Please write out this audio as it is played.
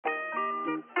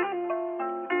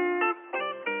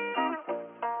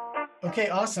Okay,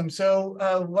 awesome. So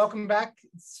welcome back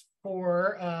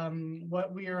for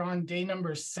what we are on day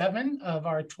number 7 of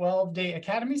our 12-day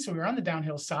academy. So we're on the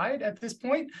downhill side at this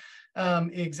point,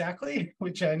 exactly,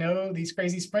 which I know these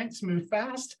crazy sprints move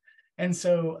fast. And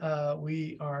so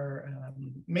we are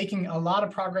making a lot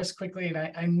of progress quickly. And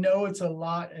I know it's a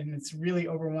lot and it's really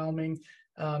overwhelming.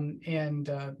 And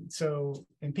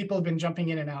people have been jumping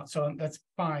in and out, so that's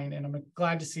fine. And I'm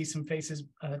glad to see some faces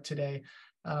today.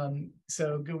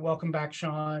 So good, welcome back,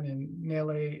 Sean and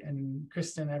Nele and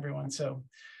Kristen, everyone. So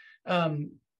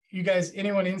you guys,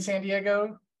 anyone in San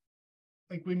Diego?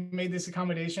 Like, we made this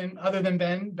accommodation other than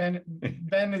Ben.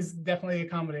 Ben is definitely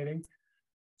accommodating.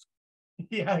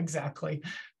 Yeah, exactly.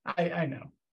 I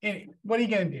know. What are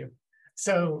you gonna do?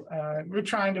 So we're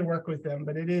trying to work with them,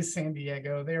 but it is San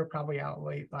Diego. They were probably out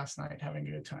late last night having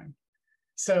a good time.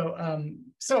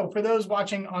 So, for those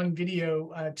watching on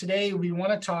video, today we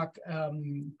want to talk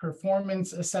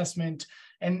performance assessment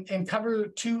and cover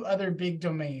 2 other big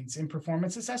domains. In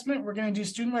performance assessment, we're going to do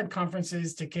student-led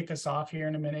conferences to kick us off here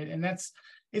in a minute. And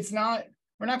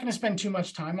we're not going to spend too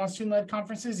much time on student-led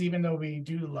conferences, even though we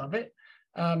do love it.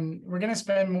 We're going to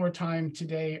spend more time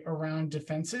today around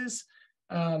defenses,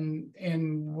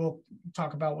 and we'll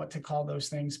talk about what to call those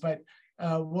things. But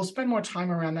we'll spend more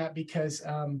time around that because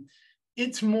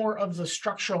it's more of the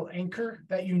structural anchor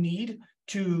that you need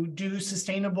to do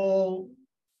sustainable,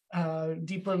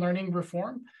 deeper learning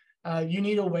reform. You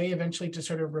need a way eventually to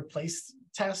sort of replace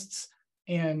tests,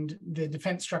 and the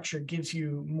defense structure gives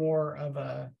you more of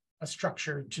a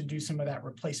structure to do some of that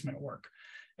replacement work.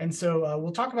 And so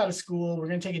we'll talk about a school. We're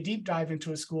going to take a deep dive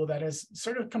into a school that has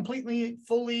sort of completely,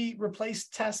 fully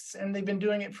replaced tests, and they've been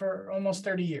doing it for almost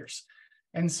 30 years.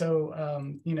 And so,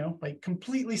 like,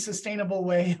 completely sustainable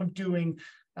way of doing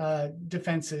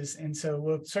defenses. And so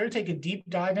we'll sort of take a deep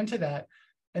dive into that.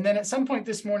 And then at some point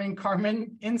this morning,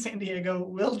 Carmen in San Diego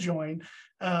will join,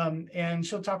 and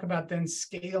she'll talk about then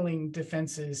scaling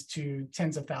defenses to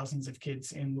tens of thousands of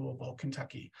kids in Louisville,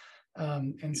 Kentucky.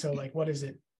 And so, like, what is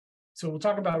it? So we'll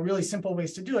talk about really simple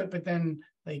ways to do it, but then,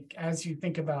 like, as you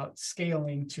think about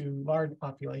scaling to large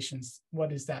populations,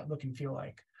 what does that look and feel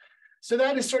like? So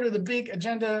that is sort of the big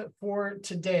agenda for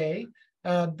today.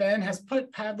 Ben has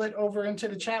put Padlet over into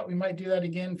the chat. We might do that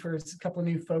again for a couple of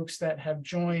new folks that have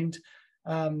joined.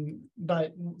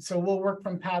 So we'll work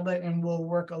from Padlet and we'll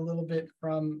work a little bit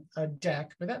from a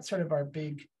deck, but that's sort of our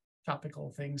big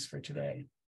topical things for today.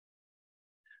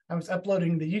 I was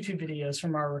uploading the YouTube videos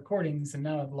from our recordings, and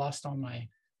now I've lost all I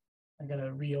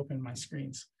gotta reopen my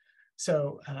screens.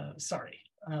 So sorry.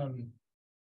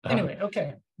 Anyway,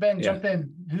 okay, Ben, jump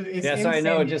in. Who is in San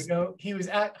Diego? He was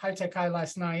at High Tech High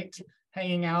last night,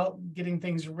 hanging out, getting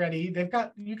things ready.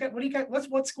 What do you got?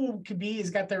 What school could be has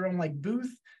got their own like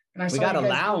booth, and we got a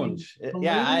lounge.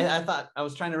 Yeah, I thought, I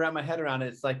was trying to wrap my head around it.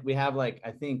 It's like we have, like,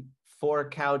 I think 4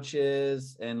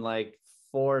 couches and like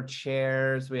 4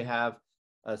 chairs. We have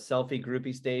a selfie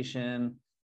groupie station.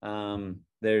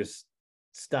 There's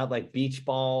stuff like beach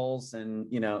balls, and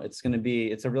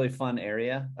it's a really fun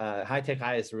area. High Tech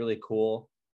High is a really cool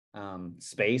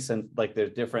space, and like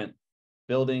there's different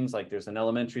buildings. Like there's an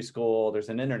elementary school, there's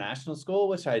an international school,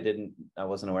 which I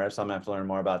wasn't aware of, so I'm gonna have to learn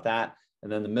more about that,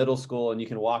 and then the middle school, and you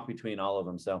can walk between all of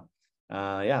them. So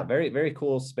yeah, very, very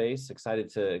cool space. Excited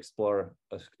to explore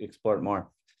it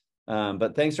more.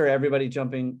 But thanks for everybody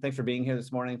jumping. Thanks for being here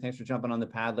this morning. Thanks for jumping on the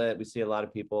Padlet. We see a lot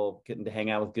of people getting to hang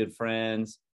out with good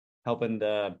friends, helping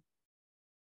to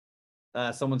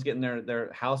someone's getting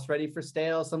their house ready for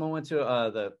sale. Someone went to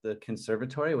the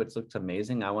conservatory, which looked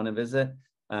amazing. I want to visit.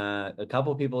 A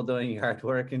couple people doing yard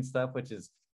work and stuff, which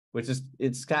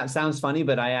sounds funny,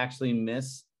 but I actually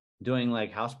miss doing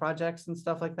like house projects and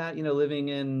stuff like that. Living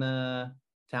in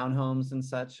townhomes and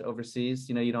such overseas.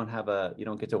 You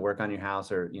don't get to work on your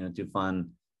house or do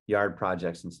fun yard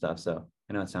projects and stuff. So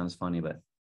I know it sounds funny, but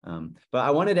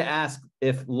I wanted to ask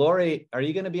if Lori, are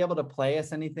you going to be able to play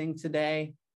us anything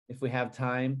today if we have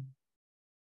time?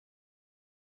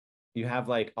 You have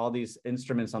like all these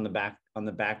instruments on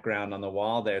the background on the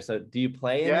wall there. So do you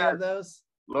play any of those?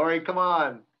 Lori, come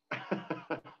on.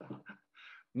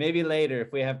 Maybe later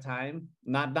if we have time.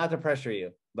 Not to pressure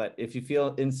you, but if you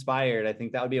feel inspired, I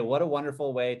think that would be what a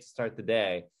wonderful way to start the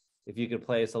day. If you could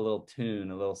play us a little tune,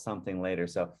 a little something later.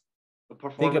 So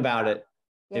think about it.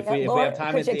 Yeah, if we have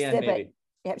time at the end, maybe.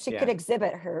 Yeah, she could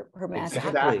exhibit her master.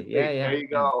 Exactly. Yeah. There you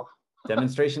go.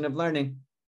 Demonstration of learning.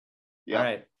 Yeah. All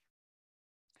right.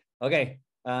 Okay.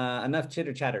 Enough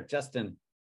chitter chatter. Justin,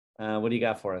 what do you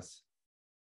got for us?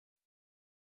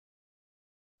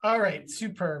 All right,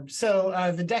 superb.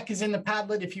 So the deck is in the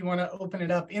Padlet if you want to open it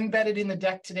up. Embedded in the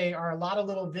deck today are a lot of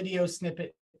little video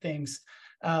snippet things.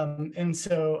 And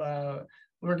so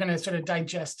we're going to sort of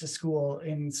digest a school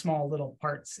in small little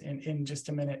parts in just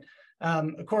a minute.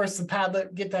 Of course, the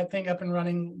Padlet, get that thing up and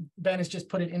running. Ben has just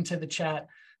put it into the chat.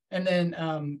 And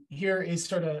then here is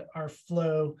sort of our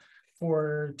flow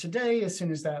for today. As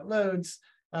soon as that loads,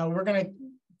 we're going to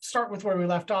start with where we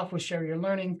left off with Share Your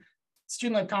Learning,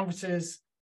 student-led conferences.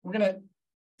 We're going to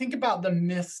think about the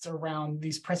myths around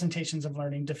these presentations of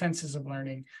learning, defenses of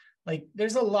learning. Like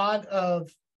there's a lot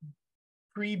of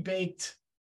pre-baked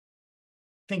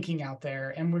thinking out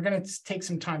there, and we're going to take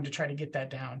some time to try to get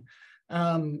that down.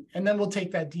 And then we'll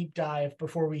take that deep dive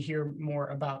before we hear more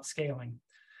about scaling.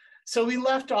 So we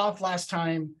left off last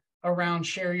time around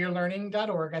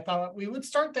shareyourlearning.org. I thought we would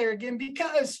start there again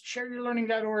because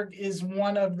shareyourlearning.org is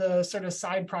one of the sort of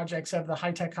side projects of the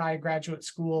High Tech High Graduate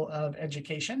School of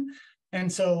Education.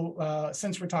 And so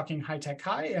since we're talking High Tech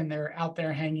High and they're out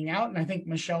there hanging out, and I think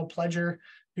Michelle Pledger,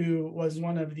 who was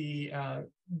one of the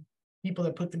people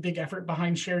that put the big effort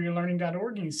behind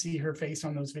shareyourlearning.org, and you see her face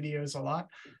on those videos a lot.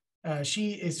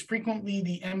 She is frequently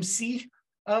the MC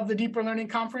of the Deeper Learning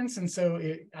Conference. And so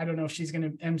I don't know if she's going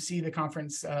to MC the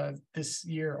conference this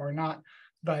year or not,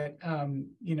 but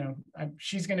you know,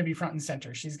 she's going to be front and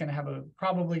center. She's going to have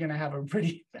probably going to have a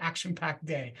pretty action-packed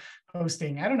day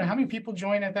hosting. I don't know how many people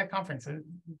join at that conference. At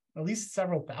least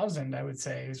several thousand, I would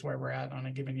say, is where we're at on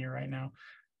a given year right now.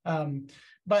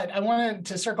 But I wanted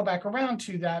to circle back around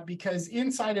to that because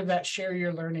inside of that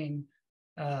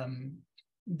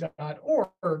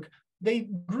shareyourlearning.org, they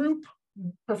group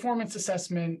performance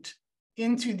assessment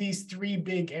into these three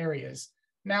big areas.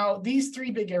 Now, these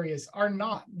three big areas are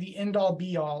not the end-all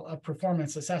be-all of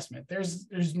performance assessment.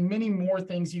 There's many more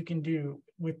things you can do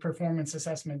with performance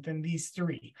assessment than these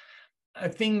three. A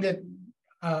thing that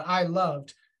I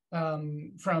loved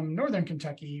from Northern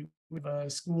Kentucky, with a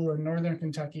school in Northern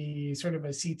Kentucky, sort of a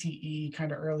CTE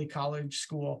kind of early college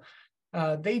school,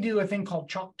 they do a thing called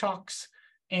Chalk Talks.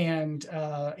 And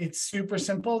it's super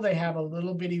simple. They have a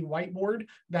little bitty whiteboard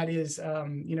that is,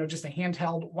 you know, just a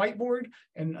handheld whiteboard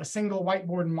and a single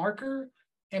whiteboard marker.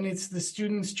 And it's the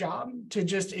student's job to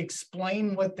just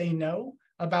explain what they know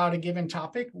about a given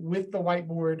topic with the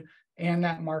whiteboard and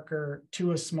that marker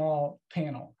to a small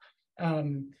panel.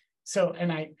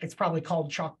 It's probably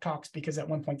called Chalk Talks because at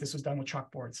one point this was done with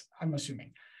chalkboards, I'm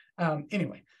assuming.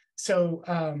 Anyway, so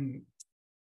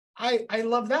I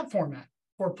love that format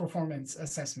for performance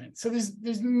assessment. So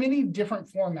there's many different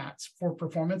formats for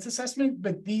performance assessment,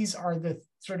 but these are the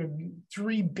sort of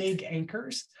three big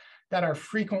anchors that are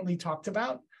frequently talked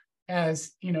about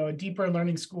as, you know, a deeper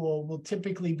learning school will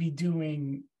typically be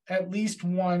doing at least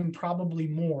one, probably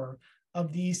more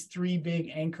of these three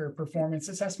big anchor performance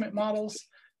assessment models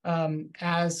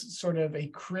as sort of a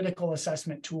critical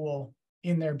assessment tool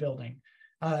in their building.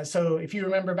 So if you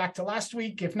remember back to last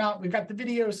week, if not, we've got the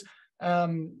videos.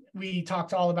 We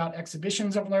talked all about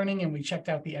exhibitions of learning and we checked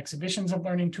out the exhibitions of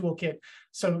learning toolkit.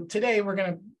 So today we're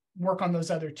going to work on those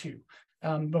other two.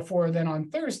 Before then on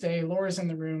Thursday, Laura's in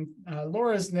the room.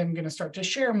 Laura's then going to start to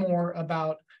share more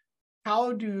about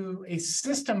how do a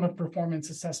system of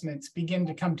performance assessments begin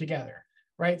to come together,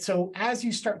 right? So as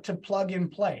you start to plug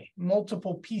and play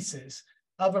multiple pieces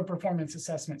of a performance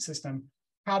assessment system,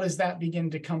 how does that begin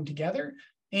to come together?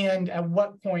 And at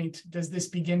what point does this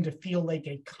begin to feel like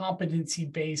a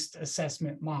competency-based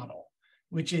assessment model,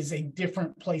 which is a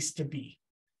different place to be?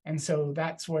 And so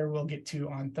that's where we'll get to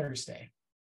on Thursday.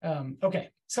 Okay,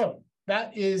 so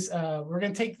that is, we're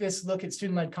going to take this look at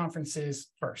student-led conferences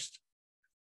first.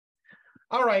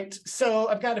 All right, so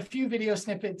I've got a few video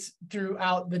snippets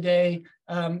throughout the day.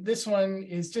 This one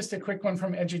is just a quick one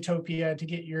from Edutopia to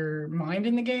get your mind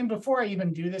in the game. Before I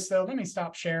even do this, though, let me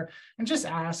stop share and just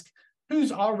ask,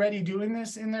 who's already doing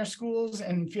this in their schools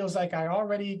and feels like I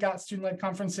already got student-led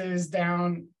conferences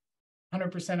down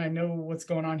 100%. I know what's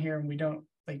going on here, and we don't,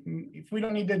 like, if we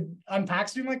don't need to unpack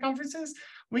student-led conferences,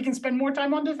 we can spend more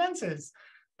time on defenses.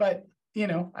 But, you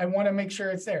know, I want to make sure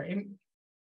it's there. And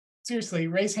seriously,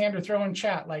 raise hand or throw in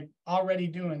chat, like already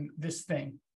doing this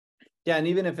thing. Yeah, and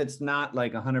even if it's not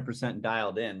like 100%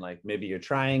 dialed in, like maybe you're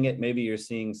trying it, maybe you're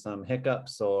seeing some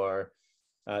hiccups or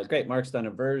great, Mark's done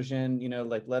a version, you know,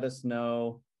 like let us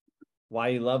know why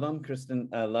you love them. Kristen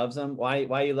loves them.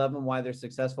 Why you love them, why they're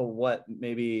successful, what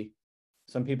maybe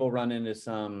some people run into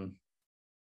some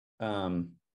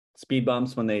speed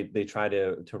bumps when they try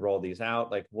to roll these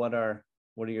out. Like what are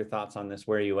your thoughts on this?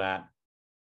 Where are you at?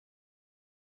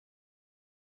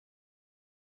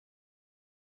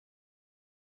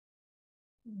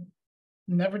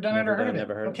 Never done it or heard of it.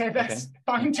 Never heard okay, that's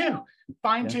fine too.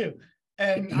 Fine too.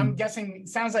 And I'm guessing,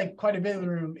 sounds like quite a bit of the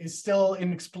room is still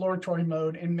in exploratory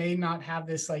mode and may not have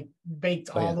this like baked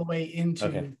all the way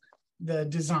into the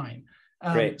design.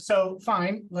 Great. So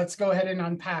fine, let's go ahead and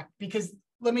unpack, because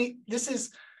this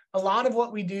is a lot of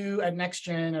what we do at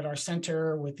NextGen at our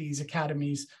center with these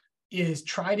academies is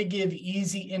try to give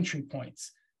easy entry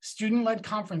points. Student-led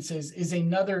conferences is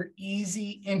another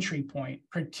easy entry point,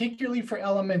 particularly for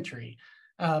elementary.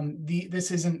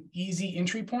 This is an easy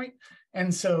entry point.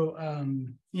 And so,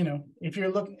 you know, if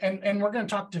you're looking, and we're going to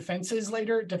talk defenses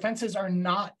later, defenses are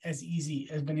not as easy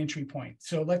as an entry point.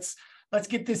 So let's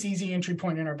get this easy entry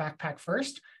point in our backpack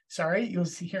first. Sorry, you'll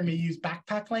hear me use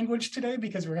backpack language today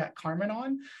because we're at Carmen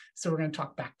on. So we're going to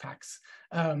talk backpacks.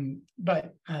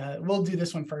 But we'll do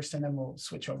this one first and then we'll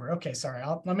switch over. Okay, sorry.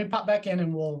 Let me pop back in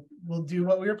and we'll do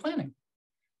what we were planning.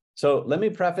 So let me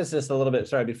preface this a little bit.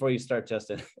 Sorry, before you start,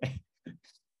 Justin,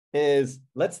 is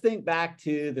let's think back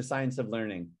to the science of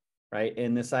learning, right?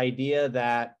 And this idea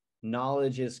that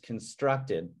knowledge is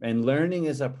constructed and learning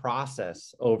is a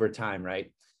process over time, right?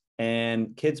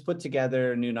 And kids put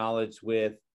together new knowledge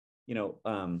with, you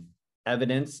know,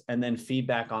 evidence and then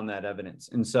feedback on that evidence.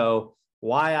 And so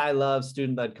why I love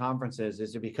student-led conferences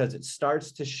is because it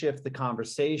starts to shift the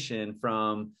conversation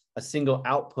from a single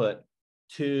output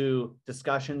to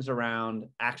discussions around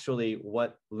actually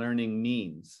what learning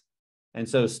means. And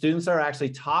so students are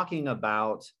actually talking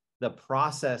about the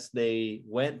process they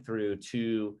went through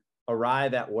to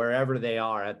arrive at wherever they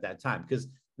are at that time, because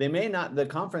the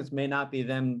conference may not be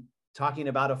them talking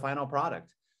about a final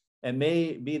product. It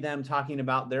may be them talking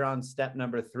about they're on step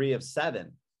number 3 of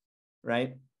 7,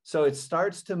 right? So it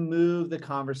starts to move the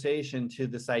conversation to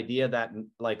this idea that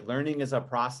like learning is a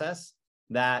process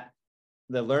that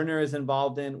the learner is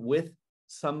involved in with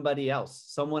somebody else.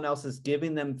 Someone else is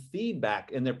giving them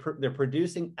feedback and they're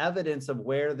producing evidence of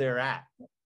where they're at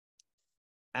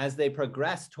as they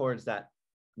progress towards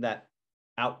that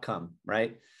outcome,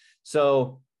 right?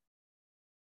 So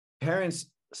parents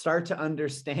start to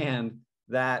understand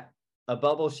that a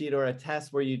bubble sheet or a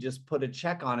test where you just put a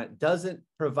check on it doesn't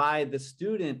provide the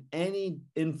student any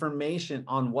information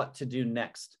on what to do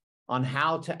next, on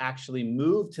how to actually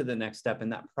move to the next step in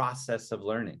that process of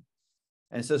learning.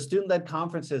 And so student-led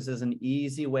conferences is an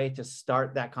easy way to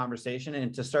start that conversation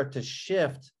and to start to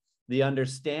shift the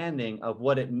understanding of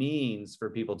what it means for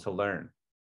people to learn.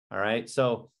 All right.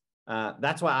 So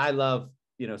that's why I love,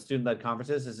 you know, student-led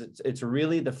conferences. Is it's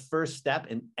really the first step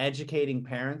in educating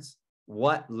parents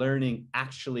what learning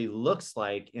actually looks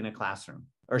like in a classroom,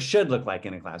 or should look like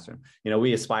in a classroom. You know,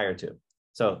 we aspire to.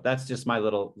 So that's just my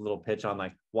little pitch on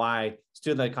like why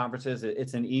student-led conferences.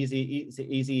 It's an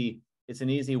easy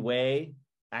way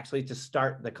actually to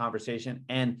start the conversation,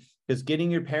 and because getting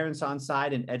your parents on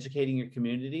side and educating your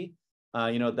community,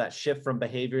 you know, that shift from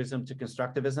behaviorism to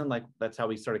constructivism, like that's how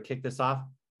we sort of kick this off.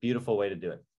 Beautiful way to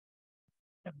do it.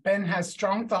 Ben has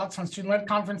strong thoughts on student-led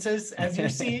conferences, as you're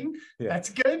seeing. Yeah. That's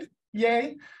good.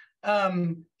 Yay.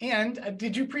 And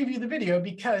did you preview the video?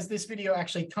 Because this video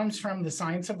actually comes from the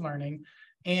Science of Learning.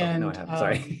 And no, I haven't.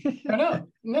 Sorry.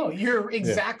 no, you're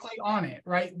exactly on it,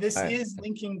 right? This is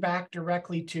linking back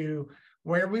directly to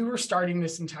where we were starting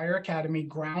this entire academy,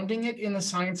 grounding it in the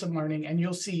Science of Learning. And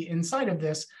you'll see inside of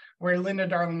this where Linda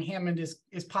Darling Hammond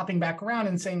is popping back around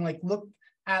and saying, like, look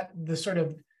at the sort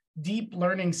of deep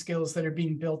learning skills that are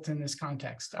being built in this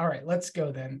context. All right, let's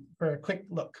go then for a quick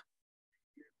look.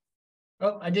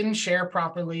 Oh, I didn't share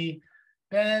properly.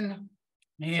 Ben,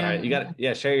 man. Sorry, you got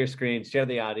to, share your screen, share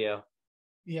the audio.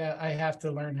 Yeah, I have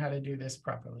to learn how to do this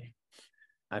properly.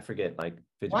 I forget, like,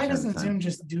 why doesn't Zoom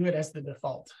just do it as the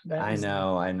default? I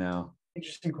know.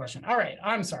 Interesting question. All right,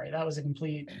 I'm sorry. That was a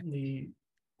completely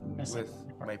with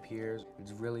my peers.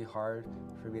 It's really hard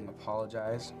for me to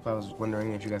apologize. I was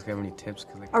wondering if you guys have any tips.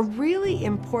 A really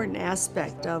important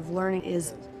aspect of learning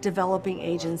is developing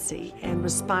agency and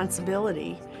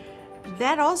responsibility.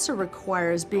 That also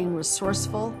requires being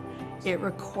resourceful. It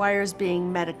requires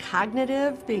being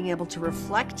metacognitive, being able to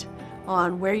reflect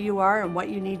on where you are and what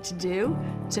you need to do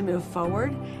to move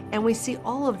forward. And we see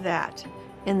all of that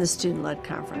in the student-led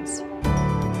conference.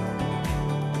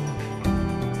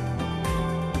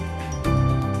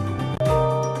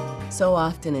 So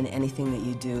often in anything that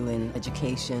you do in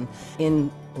education,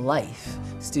 in life,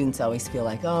 students always feel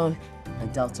like, oh,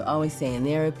 adults are always saying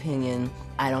their opinion.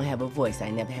 I don't have a voice. I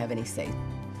never have any say.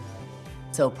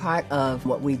 So part of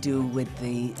what we do with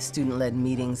the student-led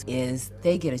meetings is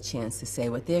they get a chance to say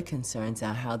what their concerns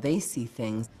are, how they see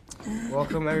things.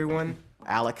 Welcome, everyone.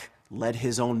 Alec led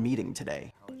his own meeting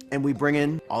today. And we bring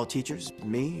in all teachers,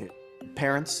 me,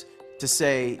 parents, to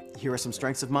say, here are some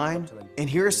strengths of mine, and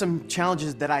here are some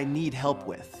challenges that I need help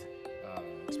with.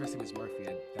 especially Miss Murphy.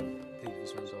 That thank you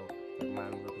so that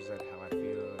mine represent how I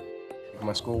feel.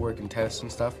 My schoolwork and tests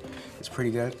and stuff is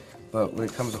pretty good, but when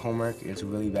it comes to homework, it's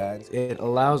really bad. It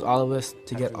allows all of us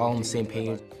to get all on the same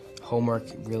page. Homework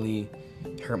really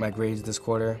hurt my grades this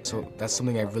quarter, so that's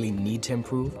something I really need to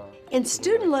improve. In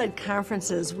student-led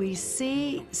conferences, we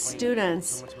see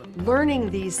students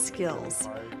learning these skills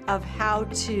of how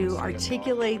to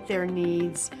articulate their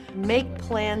needs, make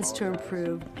plans to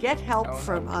improve, get help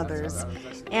from others,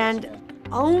 and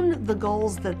own the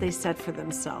goals that they set for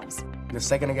themselves. The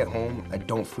second I get home, I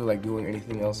don't feel like doing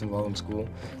anything else involved in school.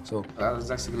 So I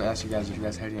was actually going to ask you guys if you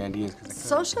guys had any ideas.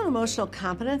 Social and emotional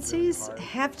competencies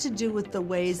have to do with the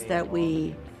ways that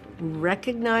we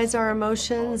recognize our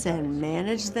emotions and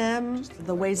manage them,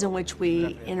 the ways in which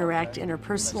we interact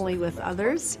interpersonally with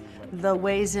others, the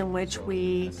ways in which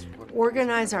we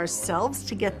organize ourselves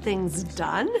to get things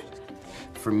done.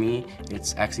 For me,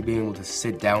 it's actually being able to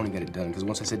sit down and get it done, because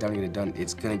once I sit down and get it done,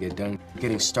 it's gonna get done.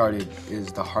 Getting started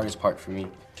is the hardest part for me.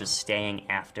 Just staying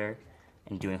after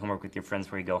and doing homework with your friends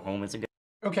before you go home is a good.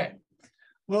 Okay,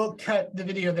 we'll cut the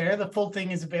video there. The full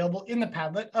thing is available in the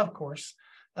Padlet, of course.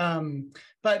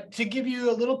 But to give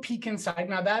you a little peek inside,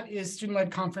 now that is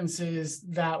student-led conferences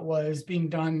that was being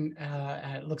done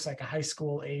at, looks like a high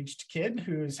school aged kid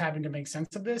who's having to make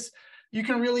sense of this. You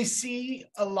can really see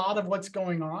a lot of what's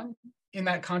going on in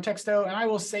that context though. And I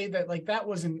will say that like that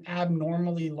was an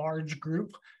abnormally large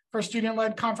group for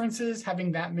student-led conferences,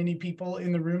 having that many people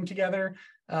in the room together.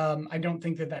 I don't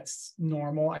think that that's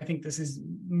normal. I think this is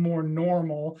more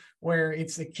normal where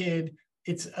it's a kid,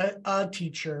 it's a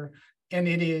teacher, and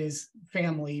it is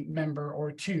family member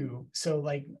or two. So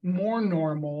like more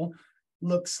normal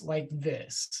looks like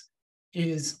this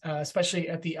is, especially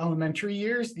at the elementary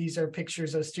years, these are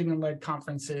pictures of student-led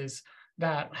conferences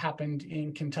that happened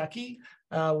in Kentucky,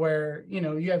 where, you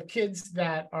know, you have kids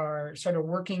that are sort of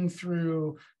working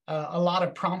through a lot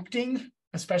of prompting,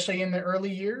 especially in the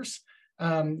early years.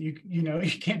 You know,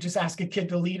 you can't just ask a kid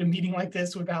to lead a meeting like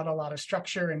this without a lot of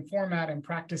structure and format and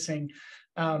practicing.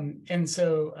 And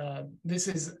so this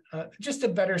is just a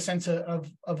better sense of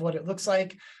what it looks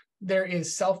like. There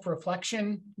is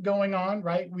self-reflection going on,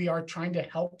 right? We are trying to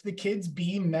help the kids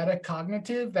be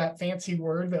metacognitive, that fancy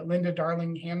word that Linda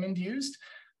Darling Hammond used.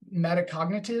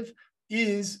 Metacognitive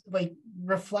is like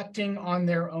reflecting on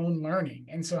their own learning.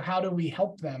 And so how do we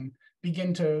help them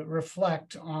begin to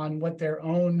reflect on what their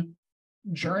own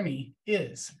journey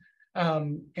is?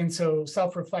 And so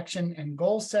self-reflection and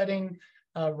goal setting,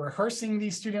 rehearsing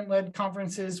these student-led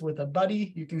conferences with a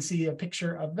buddy. You can see a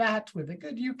picture of that with a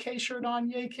good UK shirt on,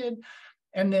 yay kid.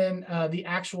 And then the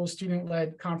actual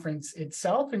student-led conference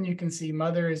itself. And you can see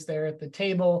mother is there at the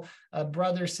table, a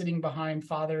brother sitting behind,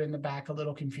 father in the back, a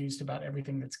little confused about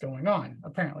everything that's going on,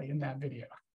 apparently in that video.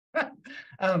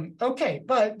 Okay,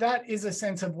 but that is a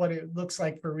sense of what it looks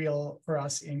like for real for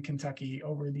us in Kentucky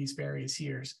over these various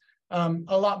years. A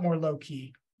lot more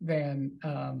low-key than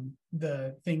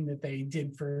the thing that they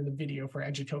did for the video for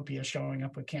Edutopia showing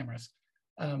up with cameras.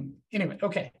 Anyway,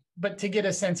 okay, but to get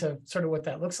a sense of sort of what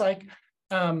that looks like,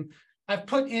 I've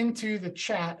put into the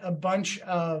chat a bunch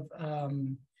of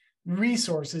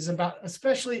resources about,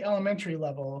 especially elementary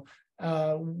level,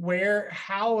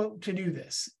 how to do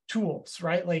this, tools,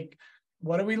 right? Like,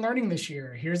 what are we learning this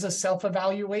year? Here's a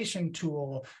self-evaluation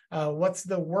tool. What's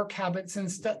the work habits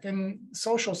and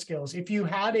social skills? If you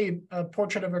had a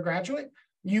portrait of a graduate,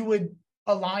 you would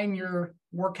align your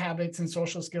work habits and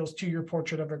social skills to your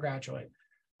portrait of a graduate.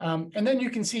 And then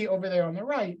you can see over there on the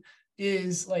right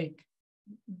is like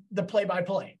the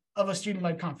play-by-play of a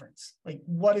student-led conference. Like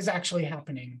what is actually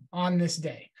happening on this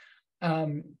day?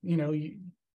 You know,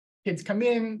 kids come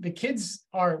in, the kids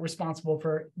are responsible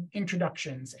for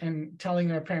introductions and telling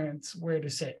their parents where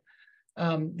to sit.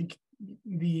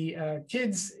 The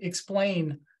kids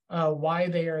explain why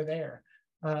they are there.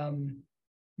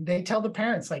 They tell the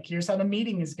parents, like, here's how the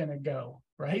meeting is gonna go,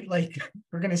 right? Like,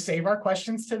 we're gonna save our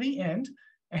questions to the end.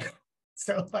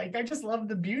 So like, I just love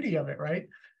the beauty of it, right?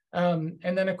 And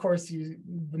then of course, the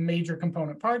major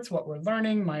component parts, what we're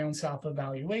learning, my own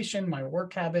self-evaluation, my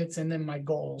work habits, and then my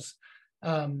goals.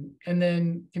 And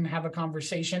then can have a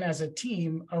conversation as a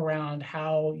team around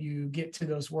how you get to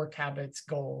those work habits,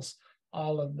 goals,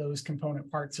 all of those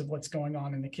component parts of what's going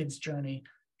on in the kid's journey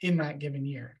in that given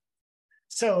year.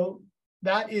 So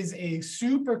that is a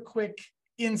super quick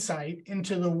insight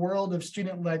into the world of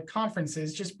student-led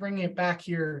conferences, just bringing it back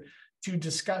here to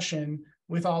discussion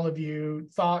with all of you,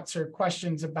 thoughts or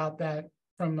questions about that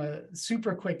from a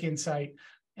super quick insight.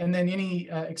 And then any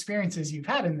experiences you've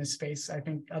had in this space, I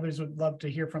think others would love to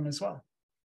hear from as well.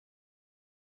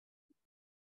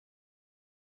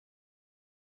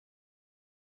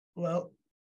 well,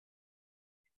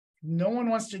 no one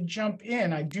wants to jump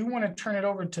in. I do want to turn it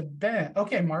over to Ben.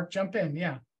 Okay, Mark, jump in.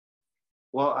 Yeah.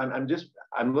 Well,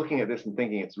 I'm looking at this and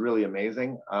thinking it's really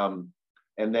amazing.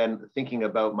 And then thinking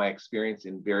about my experience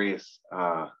in various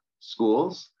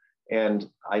schools. And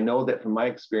I know that from my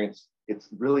experience, it's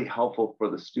really helpful for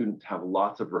the student to have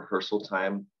lots of rehearsal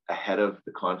time ahead of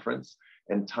the conference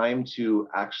and time to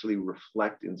actually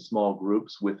reflect in small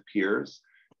groups with peers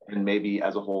and maybe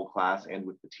as a whole class and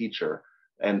with the teacher.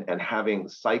 And having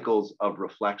cycles of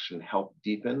reflection help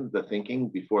deepen the thinking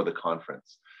before the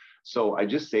conference. So I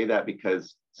just say that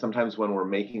because sometimes when we're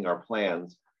making our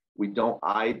plans,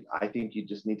 I think you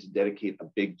just need to dedicate a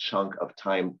big chunk of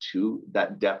time to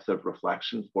that depth of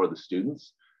reflection for the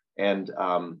students. And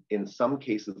in some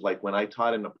cases, like when I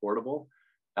taught in a portable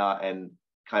and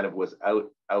kind of was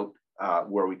out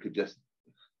where we could just,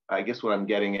 I guess what I'm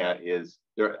getting at is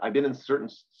I've been in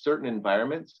certain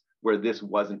environments where this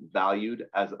wasn't valued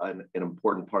as an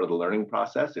important part of the learning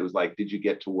process. It was like, did you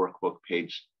get to workbook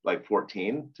page like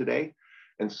 14 today?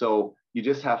 And so you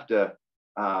just have to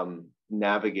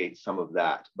navigate some of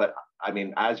that. But I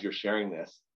mean, as you're sharing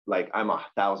this, like I'm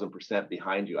 1,000%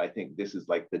 behind you. I think this is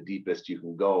like the deepest you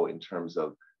can go in terms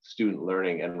of student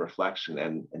learning and reflection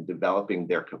and developing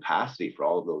their capacity for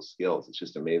all of those skills. It's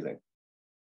just amazing.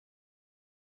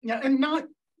 Yeah, and not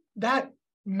that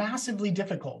massively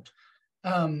difficult.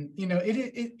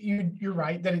 You're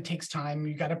right that it takes time.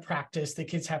 You got to practice. The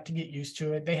kids have to get used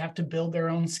to it. They have to build their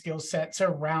own skill sets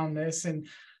around this.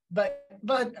 But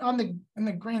on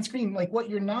the grand screen, like what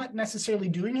you're not necessarily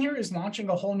doing here is launching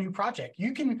a whole new project.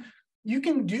 You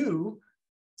can do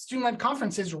student-led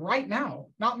conferences right now,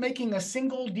 not making a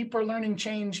single deeper learning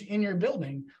change in your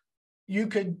building. You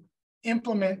could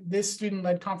implement this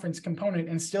student-led conference component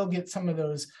and still get some of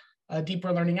those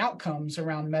deeper learning outcomes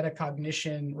around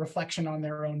metacognition, reflection on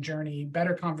their own journey,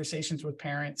 better conversations with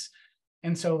parents.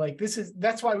 And so like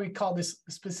that's why we call this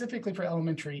specifically for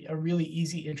elementary a really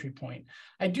easy entry point.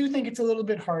 I do think it's a little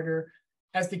bit harder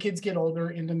as the kids get older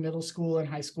into middle school and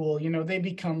high school. They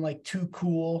become like too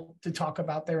cool to talk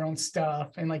about their own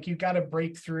stuff. And like, you got to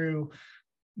break through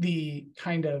the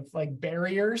kind of like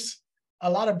barriers. A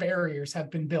lot of barriers have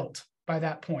been built by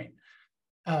that point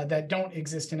that don't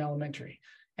exist in elementary.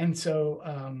 And so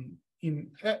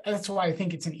that's why I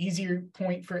think it's an easier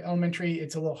point for elementary.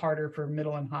 It's a little harder for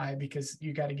middle and high because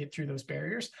you got to get through those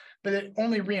barriers, but it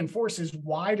only reinforces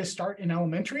why to start in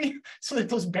elementary so that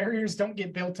those barriers don't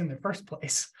get built in the first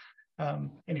place.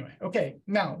 Anyway, okay.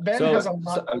 Now Ben has a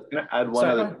lot. I'm going to add one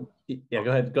other. Yeah,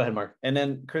 go ahead, Mark. And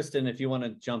then Kristen, if you want to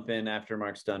jump in after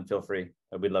Mark's done, feel free.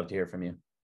 We'd love to hear from you.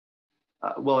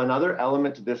 Well, another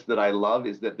element to this that I love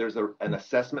is that there's an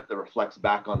assessment that reflects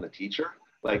back on the teacher.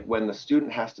 Like when the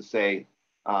student has to say,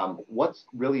 what's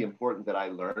really important that I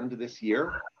learned this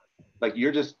year? Like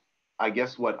I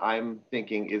guess what I'm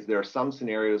thinking is there are some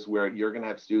scenarios where you're going to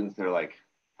have students that are like,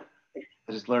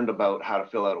 I just learned about how to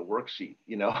fill out a worksheet,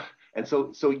 And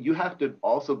so you have to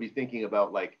also be thinking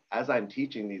about like, as I'm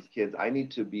teaching these kids, I need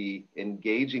to be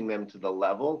engaging them to the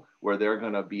level where they're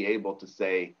going to be able to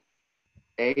say,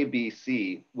 A, B,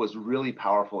 C was really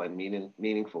powerful and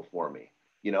meaningful for me.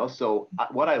 So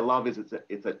what I love is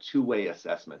it's a two-way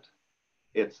assessment.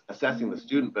 It's assessing the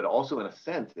student, but also in a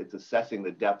sense, it's assessing the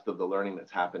depth of the learning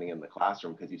that's happening in the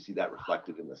classroom because you see that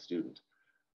reflected in the student.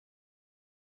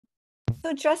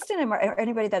 So Justin and Mark, or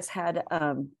anybody that's had the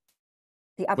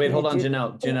opportunity. Wait, hold on,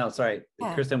 Janelle, sorry.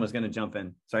 Yeah. Kristen was going to jump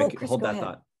in. Sorry, hold that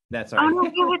thought. That's all right. Oh, no,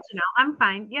 go ahead, Janelle. I'm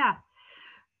fine. Yeah.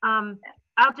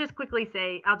 I'll just quickly,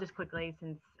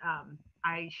 since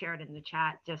I shared in the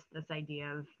chat just this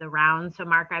idea of the round. So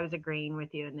Mark, I was agreeing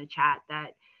with you in the chat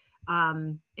that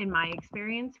in my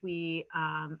experience,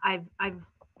 I've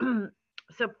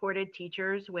supported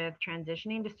teachers with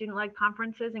transitioning to student-led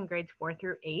conferences in grades 4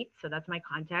 through 8. So that's my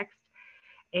context.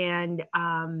 And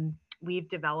we've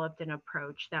developed an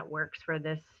approach that works for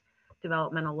this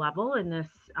developmental level and this,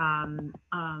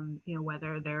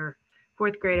 whether they're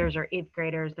 4th graders or 8th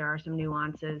graders, there are some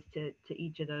nuances to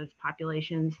each of those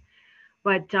populations.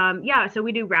 But so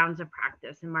we do rounds of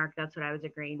practice. And Mark, that's what I was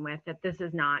agreeing with, that this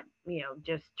is not,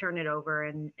 just turn it over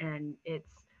and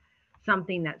it's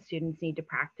something that students need to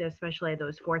practice, especially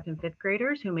those 4th and 5th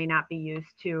graders who may not be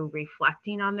used to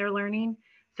reflecting on their learning.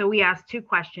 So we ask 2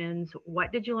 questions: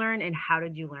 what did you learn and how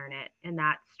did you learn it? And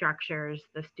that structures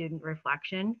the student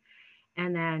reflection.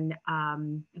 And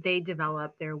then they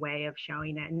develop their way of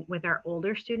showing it. And with our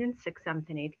older students, 6th, 7th,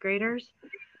 and 8th graders,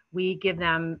 we give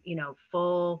them,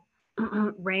 full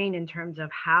reign in terms of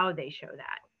how they show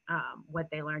that, what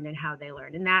they learned and how they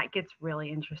learned. And that gets really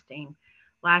interesting.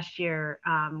 Last year,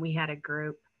 we had a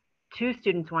group two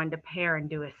students wanted to pair and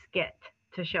do a skit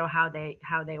to show how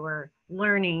they were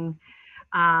learning.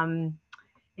 And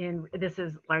this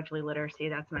is largely literacy.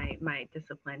 That's my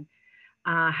discipline.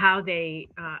 How they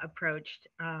approached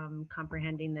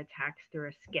comprehending the text through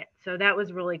a skit. So that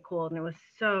was really cool. And it was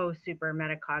so super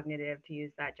metacognitive, to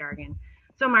use that jargon.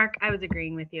 So Mark, I was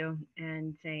agreeing with you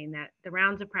and saying that the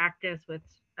rounds of practice with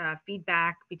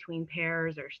feedback between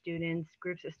pairs or students,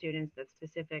 groups of students that's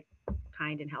specific,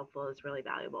 kind, and helpful is really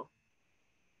valuable.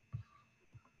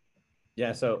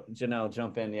 Yeah, so Janelle,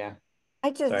 jump in, yeah.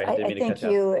 I think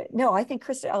you, no, I think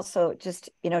Krista also just,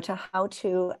 to how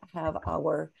to have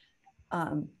our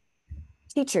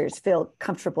teachers feel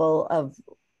comfortable of,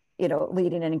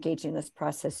 leading and engaging this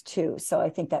process too. So I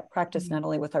think that practice not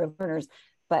only with our learners,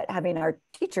 but having our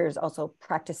teachers also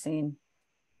practicing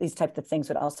these types of things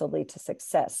would also lead to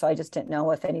success. So I just didn't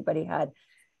know if anybody had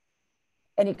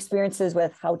any experiences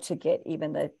with how to get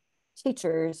even the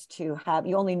teachers to have,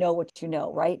 you only know what you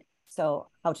know, right? So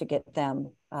how to get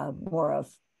them more of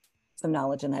some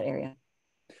knowledge in that area.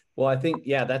 Well, I think,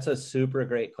 yeah, that's a super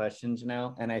great question,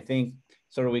 Janelle. And I think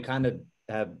sort of we kind of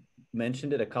have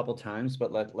mentioned it a couple times,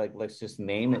 but let's just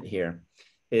name it here,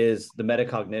 is the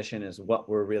metacognition is what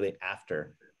we're really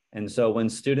after. And so when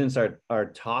students are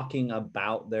talking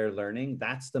about their learning,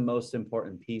 that's the most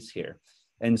important piece here.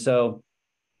 And so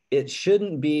it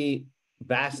shouldn't be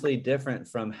vastly different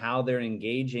from how they're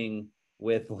engaging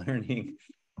with learning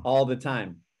all the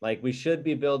time. Like we should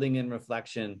be building in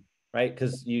reflection, right?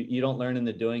 Because you don't learn in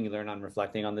the doing, you learn on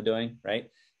reflecting on the doing, right?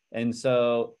 And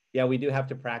so, yeah, we do have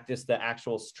to practice the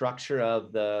actual structure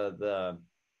of the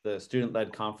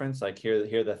student-led conference, like here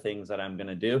are the things that I'm going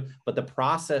to do. But the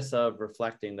process of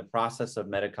reflecting, the process of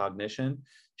metacognition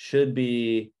should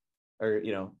be, or,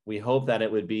 we hope that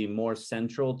it would be more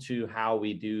central to how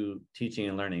we do teaching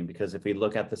and learning. Because if we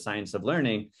look at the science of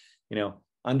learning,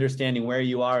 understanding where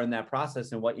you are in that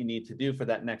process and what you need to do for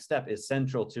that next step is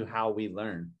central to how we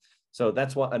learn. So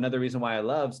that's another reason why I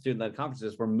love student-led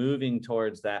conferences. We're moving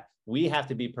towards that. We have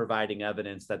to be providing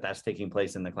evidence that that's taking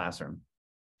place in the classroom.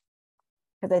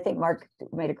 Because I think Mark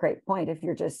made a great point. If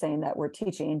you're just saying that we're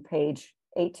teaching page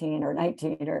 18 or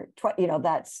 19 or 20,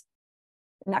 that's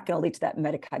not going to lead to that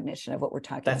metacognition of what we're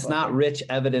talking about. That's not rich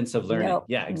evidence of learning. Nope.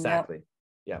 Yeah, exactly. Nope.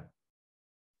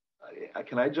 Yeah.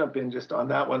 Can I jump in just on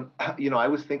that one? I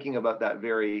was thinking about that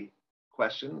very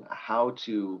question, how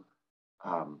to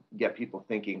get people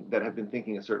thinking that have been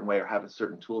thinking a certain way or have a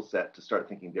certain tool set to start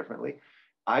thinking differently.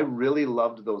 I really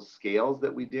loved those scales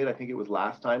that we did. I think it was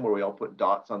last time where we all put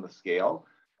dots on the scale.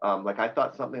 I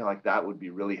thought something like that would be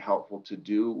really helpful to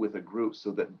do with a group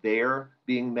so that they're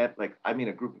being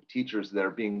a group of teachers that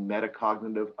are being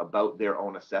metacognitive about their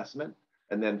own assessment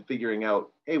and then figuring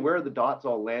out, hey, where are the dots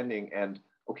all landing? And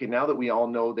okay, now that we all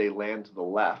know they land to the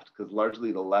left, because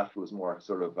largely the left was more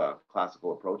sort of a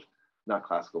classical approach, not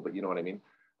classical, but you know what I mean?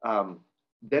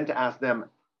 Then to ask them,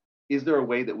 is there a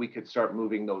way that we could start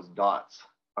moving those dots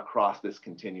across this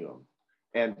continuum?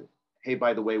 And hey,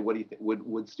 by the way, what do you think?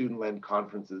 Would student-led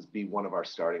conferences be one of our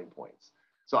starting points?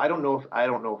 So I don't know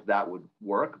if that would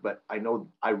work, but I know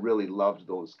I really loved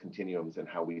those continuums and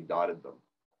how we dotted them.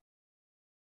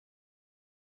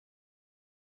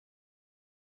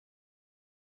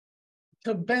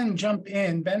 So Ben, jump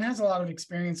in. Ben has a lot of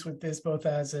experience with this, both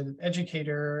as an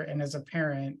educator and as a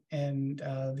parent, and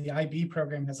the IB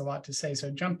program has a lot to say. So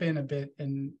jump in a bit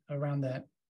and around that.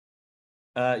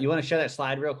 You want to share that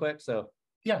slide real quick? So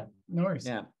yeah, no worries.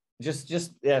 Yeah,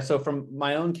 yeah. So from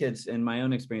my own kids and my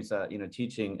own experience,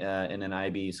 teaching in an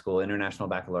IB school, International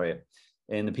Baccalaureate,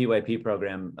 in the PYP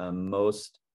program,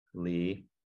 mostly.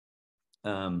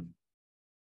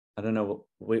 I don't know.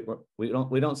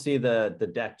 We don't see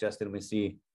the deck, Justin. We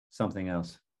see something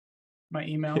else. My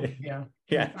email, yeah.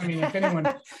 Yeah. I mean, if anyone,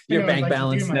 your bank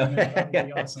balance, no. That would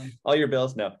be awesome. All your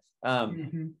bills, no.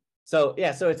 So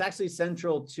yeah, so it's actually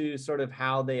central to sort of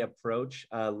how they approach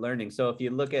learning. So if you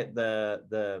look at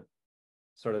the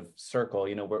sort of circle,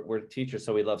 we're teachers,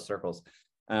 so we love circles.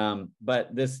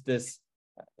 But this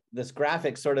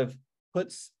graphic sort of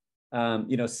puts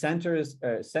centers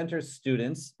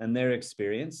students and their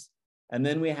experience. And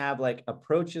then we have like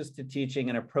approaches to teaching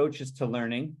and approaches to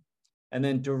learning. And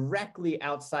then directly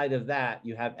outside of that,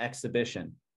 you have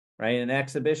exhibition, right? And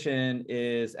exhibition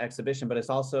is exhibition, but it's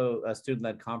also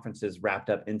student-led conferences wrapped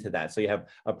up into that. So you have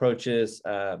approaches,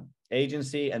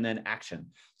 agency, and then action.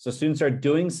 So students are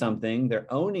doing something, they're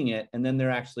owning it, and then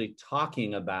they're actually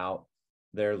talking about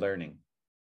their learning.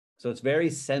 So it's very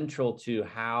central to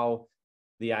how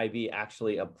the IB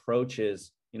actually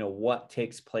approaches, what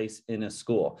takes place in a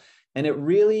school. And it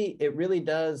really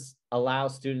does allow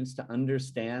students to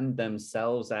understand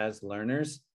themselves as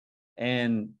learners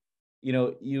And,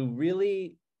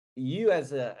 you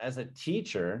as a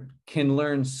teacher can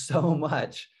learn so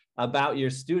much about your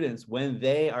students when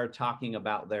they are talking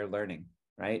about their learning,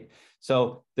 right?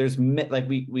 So there's like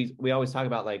we always talk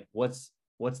about like what's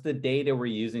the data we're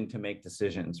using to make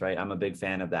decisions, right? I'm a big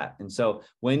fan of that. And so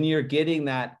when you're getting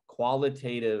that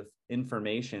qualitative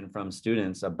information from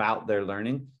students about their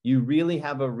learning, you really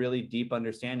have a really deep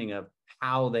understanding of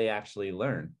how they actually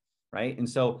learn, right? And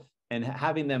so, and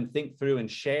having them think through and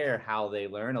share how they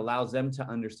learn allows them to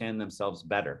understand themselves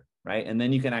better, right? And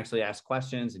then you can actually ask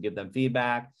questions and give them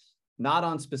feedback, not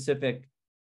on specific,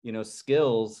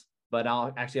 skills, but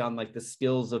actually on like the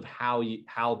skills of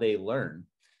how they learn.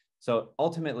 So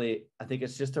ultimately, I think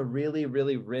it's just a really,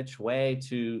 really rich way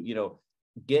to,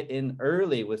 get in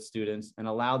early with students and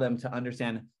allow them to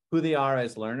understand who they are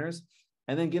as learners,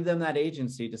 and then give them that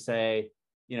agency to say,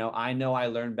 I know I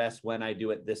learn best when I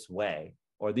do it this way,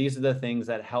 or these are the things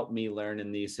that help me learn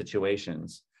in these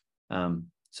situations.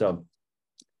 So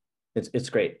it's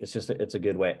great. It's a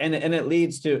good way. And it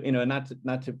leads to,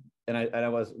 and I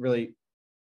was really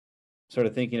sort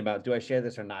of thinking about, do I share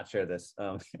this or not share this?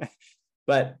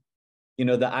 But,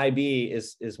 the IB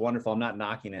is wonderful. I'm not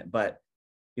knocking it, but,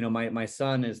 my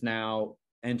son is now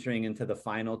entering into the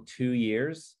final 2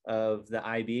 years of the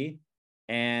IB,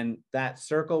 and that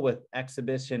circle with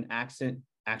exhibition, action,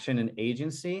 and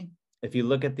agency. If you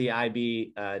look at the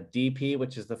IB DP,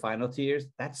 which is the final 2 years,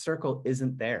 that circle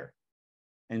isn't there.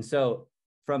 And so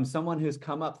from someone who's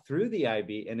come up through the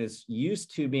IB and is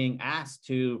used to being asked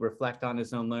to reflect on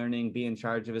his own learning, be in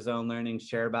charge of his own learning,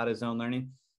 share about his own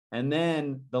learning, and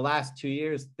then the last 2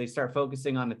 years, they start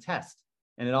focusing on a test,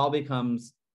 and it all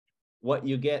becomes what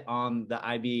you get on the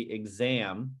IB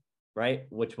exam, right?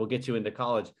 Which will get you into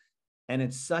college. And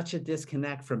it's such a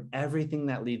disconnect from everything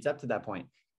that leads up to that point.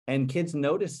 And kids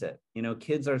notice it.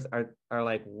 Kids are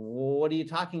like, what are you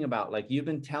talking about? Like, you've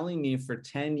been telling me for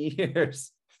 10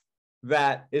 years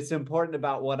that it's important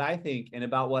about what I think and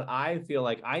about what I feel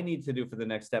like I need to do for the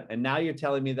next step. And now you're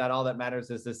telling me that all that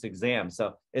matters is this exam.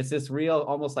 So it's this real,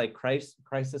 almost like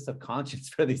crisis of conscience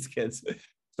for these kids.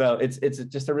 So it's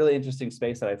just a really interesting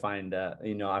space that I find,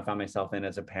 I found myself in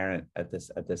as a parent at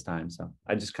this time. So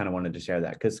I just kind of wanted to share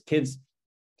that, because kids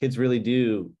really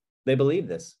do, they believe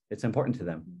this. It's important to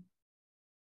them.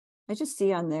 I just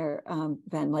see on there,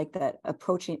 Ben, like that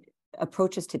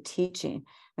approaches to teaching.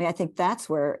 I mean, I think that's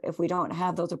where, if we don't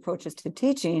have those approaches to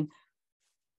teaching,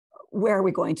 where are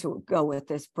we going to go with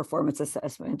this performance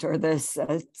assessment or this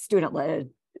student-led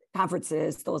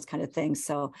conferences, those kind of things?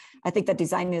 So I think that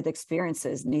designing of the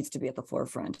experiences needs to be at the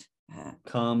forefront.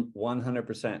 Come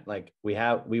 100%. Like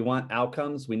we want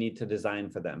outcomes, we need to design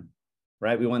for them,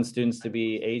 right? We want students to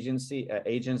be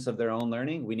agents of their own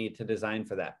learning. We need to design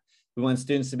for that. We want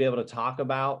students to be able to talk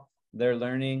about their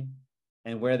learning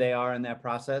and where they are in that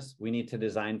process. We need to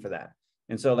design for that.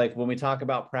 And so like when we talk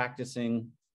about practicing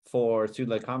for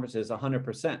student-led conferences,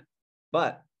 100%,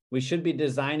 but we should be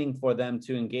designing for them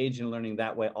to engage in learning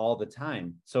that way all the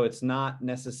time. So it's not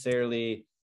necessarily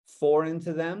foreign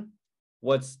to them.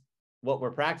 What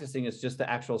we're practicing is just the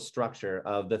actual structure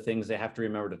of the things they have to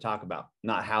remember to talk about,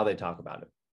 not how they talk about it.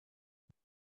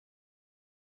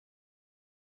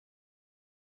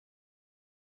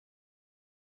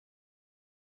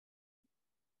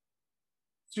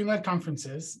 Student-led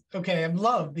conferences. Okay, I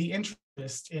love the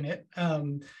interest in it.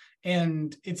 And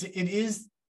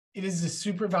it is a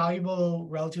super valuable,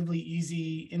 relatively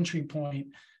easy entry point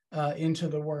into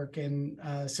the work. And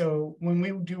so when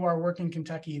we do our work in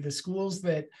Kentucky, the schools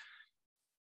that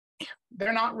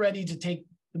they're not ready to take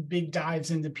the big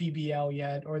dives into PBL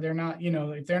yet, or they're not,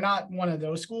 if they're not one of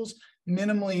those schools,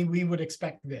 minimally, we would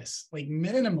expect this. Like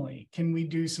minimally, can we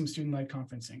do some student-led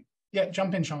conferencing? Yeah,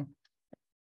 jump in, Sean.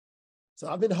 So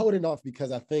I've been holding off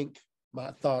because I think my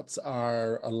thoughts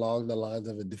are along the lines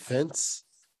of a defense,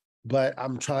 but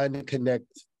I'm trying to connect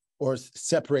or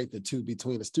separate the two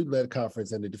between a student-led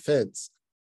conference and a defense.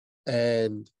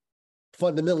 And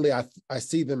fundamentally, I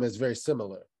see them as very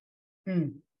similar.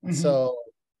 Mm-hmm. So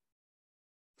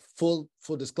full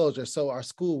disclosure. So our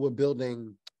school, we're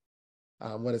building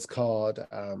what is called,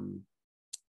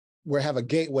 we have a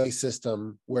gateway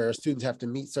system where students have to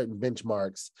meet certain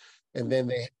benchmarks, and then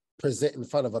they present in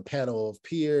front of a panel of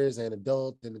peers and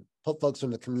adults and folks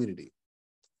from the community.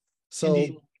 So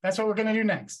indeed. That's what we're going to do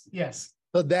next. Yes.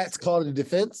 So that's called a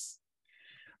defense?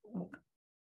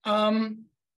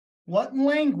 What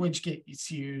language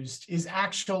gets used is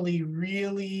actually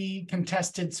really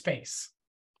contested space.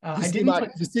 You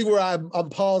see where I'm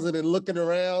pausing and looking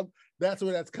around? That's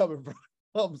where that's coming from.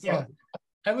 I'm sorry.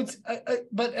 I would,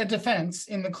 but a defense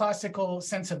in the classical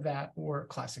sense of that, or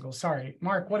classical, sorry,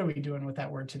 Mark, what are we doing with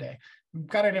that word today?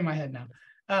 Got it in my head now.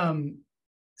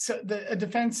 So a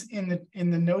defense in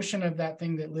the notion of that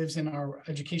thing that lives in our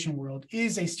education world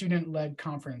is a student-led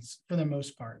conference for the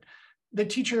most part. The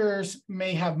teachers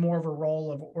may have more of a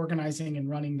role of organizing and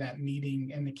running that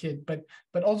meeting and the kid, but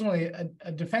ultimately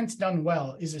a defense done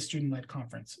well is a student-led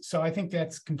conference. So I think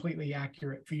that's completely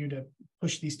accurate for you to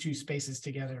push these two spaces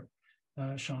together,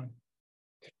 Sean.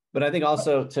 But I think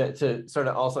also to sort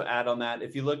of also add on that,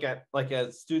 if you look at like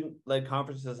a student-led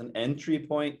conference as an entry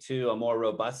point to a more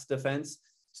robust defense,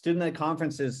 student-led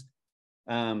conferences,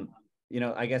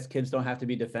 I guess kids don't have to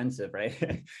be defensive,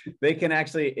 right? They can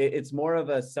actually, it's more of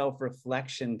a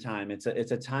self-reflection time. It's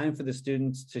a time for the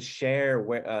students to share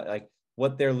where,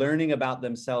 what they're learning about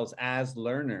themselves as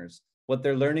learners, what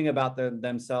they're learning about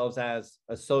themselves as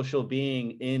a social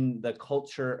being in the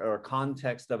culture or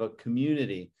context of a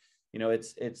community.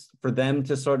 It's for them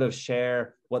to sort of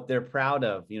share what they're proud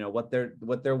of, what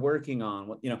they're working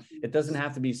on. It doesn't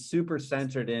have to be super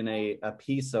centered in a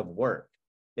piece of work.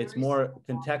 It's more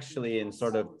contextually and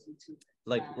sort of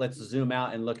like, let's zoom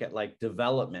out and look at like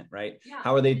development, right?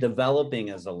 How are they developing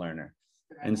as a learner?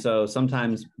 And so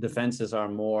sometimes defenses are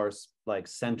more like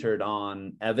centered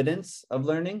on evidence of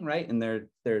learning, right? And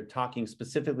they're talking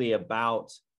specifically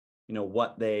about,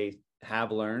 what they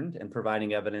have learned and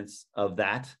providing evidence of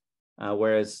that.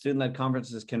 Whereas student-led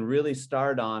conferences can really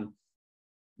start on,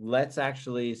 let's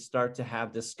actually start to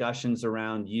have discussions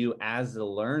around you as a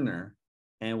learner.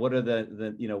 And what are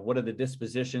what are the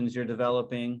dispositions you're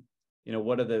developing?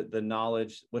 What are the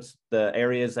knowledge? What's the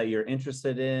areas that you're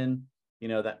interested in?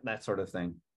 That sort of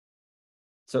thing.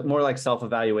 So more like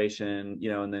self-evaluation,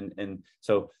 and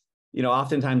so,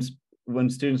 oftentimes when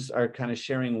students are kind of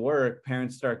sharing work,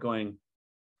 parents start going,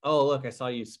 oh, look, I saw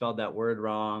you spelled that word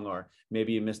wrong, or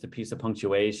maybe you missed a piece of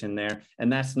punctuation there.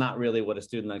 And that's not really what a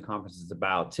student-led conference is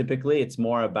about. Typically, it's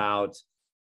more about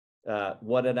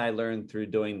what did I learn through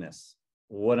doing this?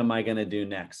 What am I going to do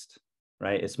next,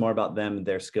 right? It's more about them,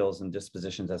 their skills and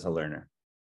dispositions as a learner.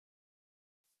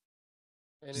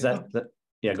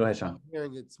 Yeah, go ahead, Sean. I'm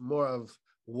hearing it's more of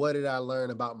what did I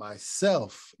learn about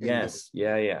myself? Yes.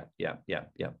 Yeah.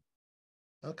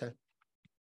 Okay.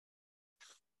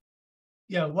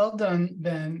 Yeah, well done,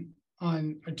 Ben,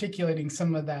 on articulating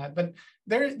some of that. But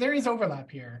there is overlap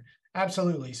here.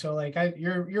 Absolutely. So like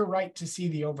you're right to see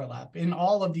the overlap in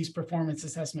all of these performance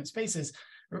assessment spaces.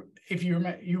 If you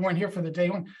remember, you weren't here for the day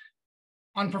one.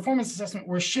 On performance assessment,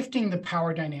 we're shifting the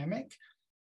power dynamic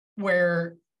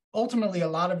where ultimately a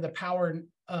lot of the power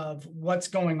of what's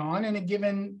going on in a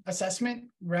given assessment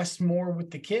rests more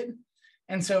with the kid.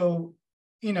 And so,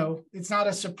 it's not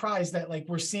a surprise that like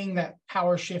we're seeing that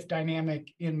power shift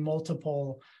dynamic in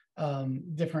multiple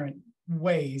different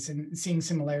ways and seeing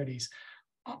similarities.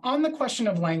 On the question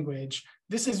of language,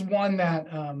 this is one that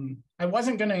I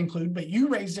wasn't going to include, but you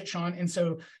raised it, Sean. And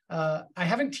so I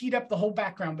haven't teed up the whole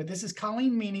background, but this is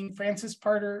Colleen Meaning, Francis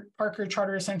Parker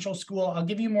Charter Essential School. I'll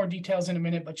give you more details in a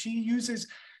minute, but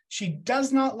she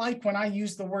does not like when I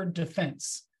use the word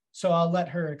defense. So I'll let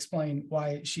her explain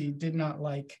why she did not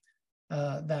like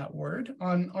that word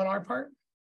on our part.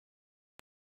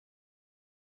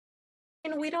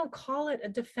 And we don't call it a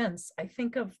defense. I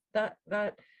think of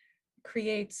that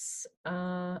creates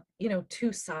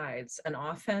two sides, an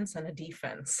offense and a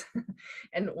defense.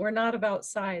 And we're not about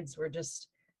sides. We're just,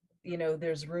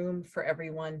 there's room for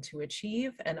everyone to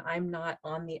achieve, and I'm not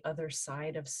on the other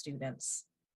side of students.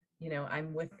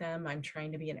 I'm with them. I'm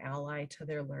trying to be an ally to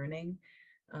their learning,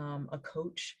 a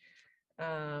coach.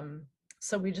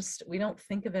 So we don't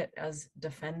think of it as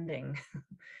defending.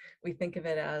 We think of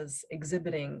it as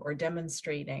exhibiting or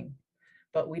demonstrating,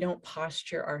 but we don't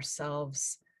posture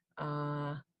ourselves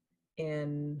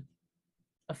in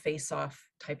a face-off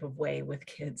type of way with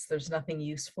kids. There's nothing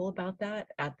useful about that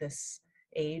at this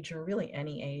age, or really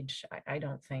any age, I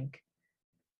don't think.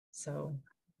 So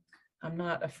I'm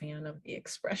not a fan of the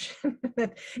expression.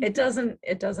 It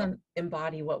doesn't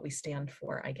embody what we stand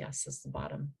for, I guess, is the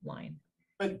bottom line.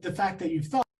 But the fact that you've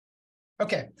thought,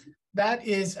 okay, that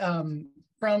is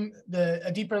from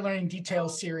a Deeper Learning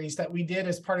Details series that we did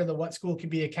as part of the What School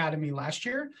Could Be Academy last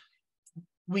year.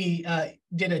 We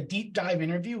did a deep dive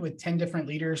interview with 10 different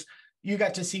leaders. You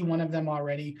got to see one of them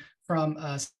already from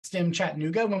STEM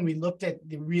Chattanooga when we looked at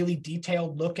the really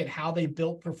detailed look at how they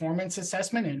built performance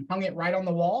assessment and hung it right on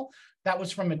the wall. That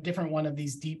was from a different one of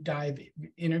these deep dive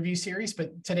interview series,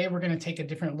 but today we're going to take a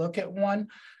different look at one.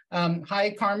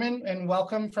 Hi, Carmen, and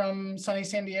welcome from sunny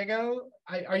San Diego.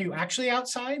 Are you actually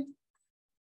outside?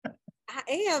 I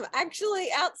am actually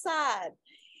outside.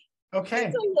 Okay.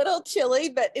 It's a little chilly,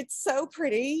 but it's so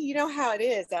pretty. You know how it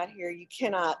is out here. You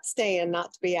cannot stand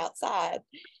not to be outside.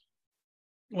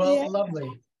 Well, Yeah. lovely.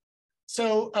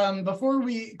 So before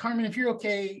Carmen, if you're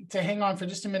okay to hang on for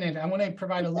just a minute, I want to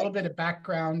provide a little bit of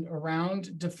background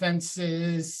around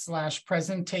defenses /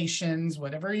 presentations,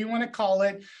 whatever you want to call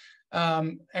it.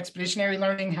 Expeditionary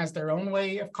learning has their own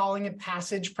way of calling it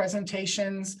passage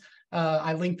presentations.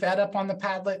 I linked that up on the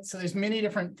Padlet. So there's many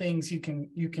different things you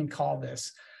can call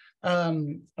this. I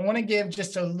want to give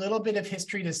just a little bit of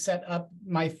history to set up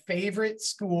my favorite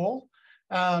school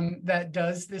that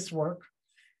does this work.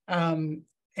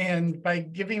 And by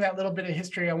giving that little bit of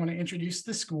history, I want to introduce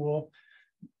the school.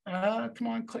 Come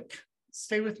on, click,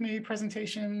 stay with me,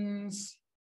 presentations.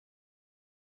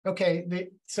 Okay,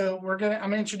 so I'm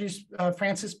gonna introduce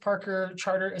Francis Parker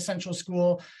Charter Essential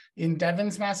School in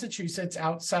Devens, Massachusetts,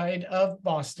 outside of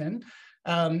Boston.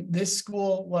 This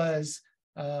school was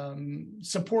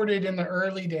supported in the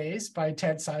early days by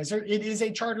Ted Sizer. It is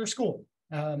a charter school.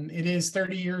 It is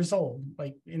 30 years old,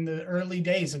 like in the early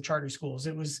days of charter schools.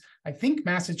 It was, I think,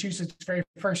 Massachusetts' very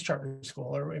first charter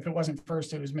school, or if it wasn't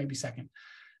first, it was maybe second.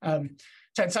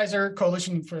 Ted Sizer,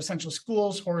 Coalition for Essential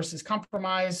Schools, Horace's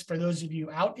Compromise. For those of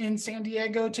you out in San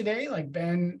Diego today, like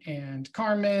Ben and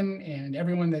Carmen and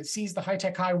everyone that sees the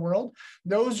high-tech high world,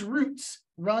 those roots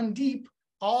run deep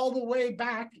all the way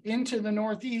back into the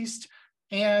Northeast.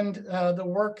 And the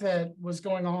work that was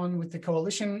going on with the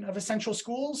Coalition of Essential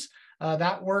Schools,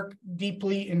 that work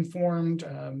deeply informed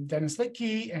Dennis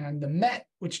Littke and the Met,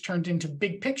 which turned into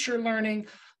big picture learning.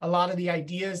 A lot of the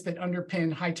ideas that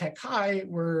underpin High Tech High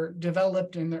were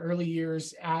developed in the early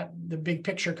years at the big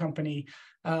picture company.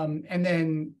 And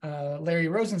then Larry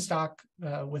Rosenstock,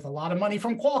 with a lot of money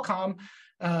from Qualcomm,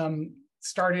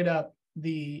 started up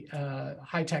the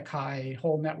High Tech High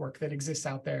whole network that exists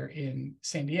out there in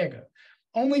San Diego.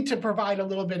 Only to provide a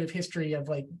little bit of history of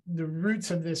like the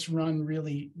roots of this run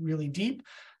really, really deep.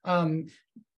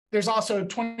 There's also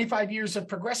 25 years of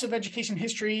progressive education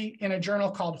history in a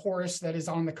journal called Horace that is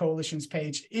on the Coalition's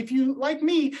page. If you, like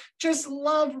me, just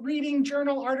love reading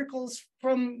journal articles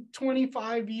from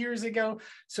 25 years ago.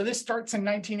 So this starts in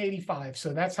 1985.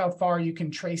 So that's how far you can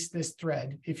trace this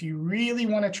thread if you really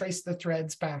want to trace the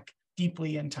threads back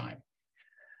deeply in time.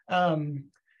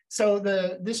 So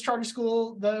this charter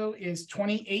school, though, is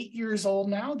 28 years old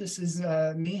now. This is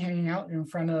me hanging out in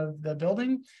front of the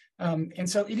building. And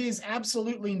so it is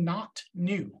absolutely not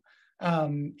new.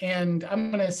 And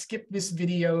I'm going to skip this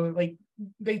video. Like,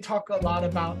 they talk a lot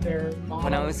about their model.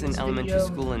 When I was in elementary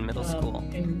school and middle school,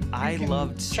 I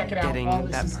loved getting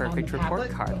that perfect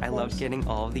report card. I loved getting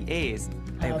all of the A's.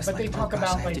 I was like, oh gosh,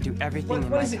 I have to do everything in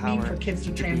my power for kids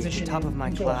to transition top of my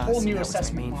into class, a whole new and that was my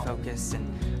assessment main model. focus,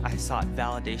 and I sought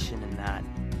validation in that.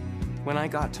 When I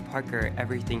got to Parker,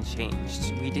 everything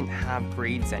changed. We didn't have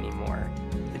grades anymore.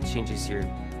 It changes your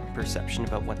perception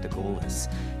about what the goal is.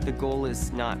 The goal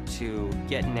is not to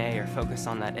get an A or focus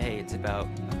on that A. It's about,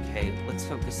 okay, let's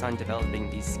focus on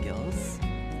developing these skills.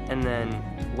 And then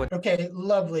what? Okay,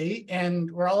 lovely.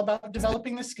 And we're all about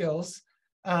developing the skills.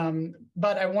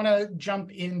 But I want to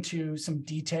jump into some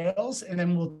details, and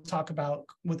then we'll talk about,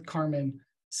 with Carmen,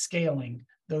 scaling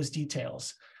those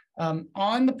details.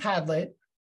 On the Padlet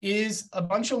is a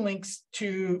bunch of links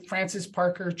to Francis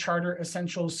Parker Charter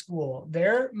Essential School.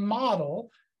 Their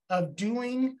model of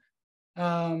doing,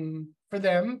 for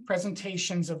them,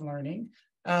 presentations of learning.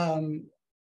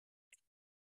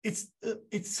 It's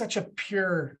such a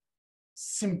pure,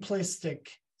 simplistic,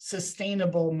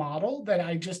 sustainable model that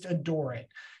I just adore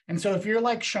it. And so if you're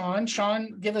like Sean,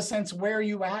 give a sense, where are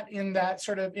you at in that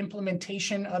sort of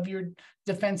implementation of your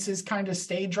defenses kind of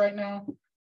stage right now?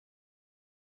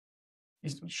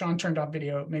 Sean turned off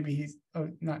video. Maybe he's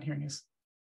not hearing us.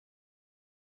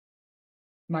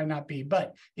 Might not be,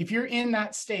 but if you're in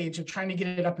that stage of trying to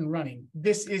get it up and running,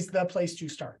 this is the place to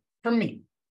start. For me,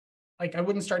 like, I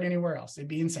wouldn't start anywhere else. It'd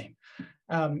be insane.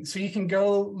 So you can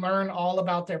go learn all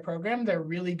about their program. They're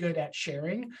really good at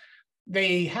sharing.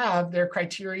 They have their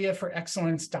criteria for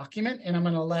excellence document, and I'm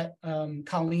going to let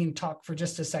Colleen talk for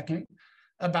just a second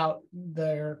about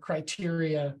their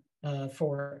criteria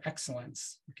for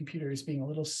excellence. The computer is being a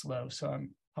little slow, so I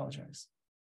apologize.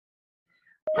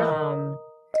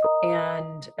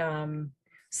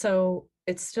 So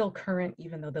it's still current,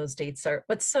 even though those dates are,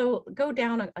 but so go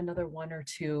down another one or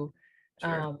two.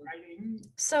 Sure.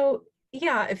 So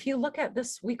yeah, if you look at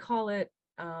this, we call it,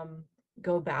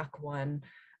 go back one,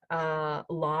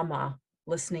 LLAMA,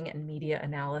 listening and media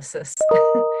analysis.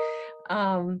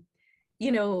 You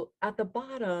know, at the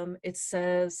bottom, it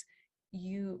says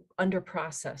you, under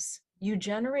process, you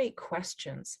generate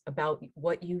questions about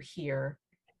what you hear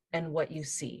and what you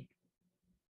see.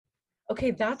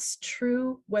 Okay, that's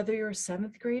true whether you're a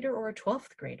 7th grader or a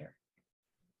 12th grader.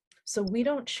 So we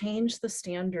don't change the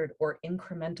standard or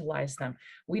incrementalize them.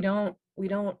 We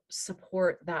don't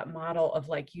support that model of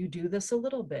like, you do this a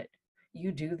little bit,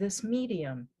 you do this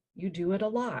medium, you do it a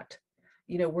lot.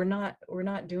 You know, we're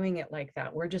not doing it like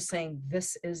that. We're just saying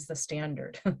this is the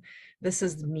standard. This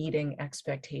is meeting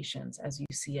expectations as you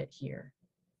see it here.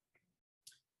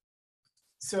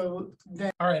 So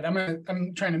then, all right,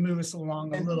 I'm trying to move us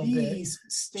along a little bit.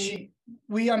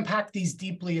 We unpack these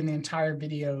deeply in the entire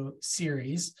video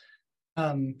series.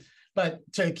 But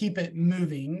to keep it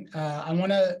moving, I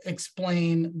want to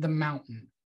explain the mountain.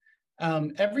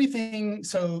 Everything,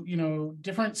 so, you know,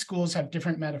 different schools have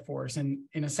different metaphors, and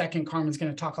in a second, Carmen's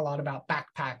going to talk a lot about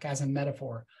backpack as a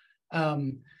metaphor.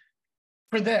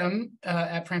 For them,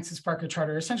 at Francis Parker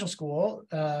Charter Essential School,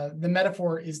 the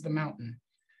metaphor is the mountain.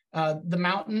 The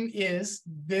mountain is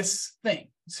this thing.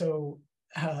 So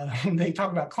they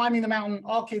talk about climbing the mountain.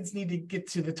 All kids need to get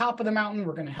to the top of the mountain.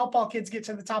 We're going to help all kids get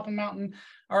to the top of the mountain.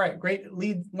 All right, great.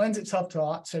 Lends itself to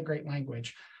lots of great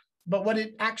language. But what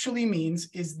it actually means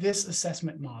is this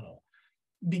assessment model: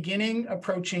 beginning,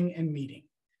 approaching, and meeting.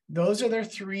 Those are their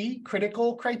 3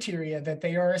 critical criteria that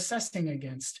they are assessing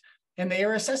against. And they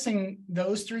are assessing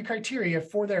those 3 criteria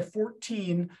for their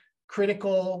 14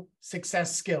 critical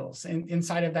success skills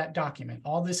inside of that document.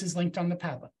 All this is linked on the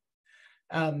Padlet.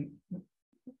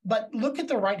 But look at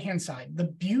the right-hand side. The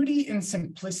beauty and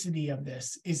simplicity of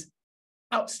this is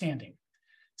outstanding.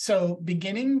 So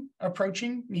beginning,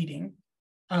 approaching, meeting,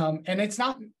 and it's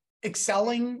not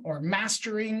excelling or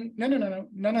mastering. No,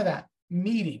 none of that.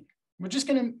 Meeting. We're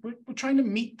trying to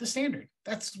meet the standard.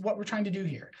 That's what we're trying to do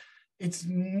here. It's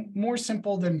more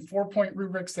simple than 4-point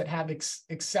rubrics that have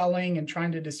excelling and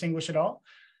trying to distinguish it all.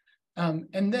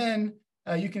 And then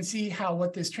you can see how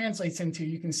what this translates into.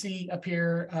 You can see up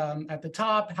here at the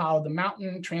top how the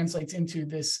mountain translates into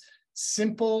this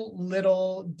simple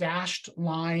little dashed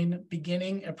line: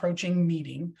 beginning, approaching,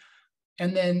 meeting.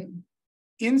 And then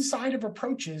inside of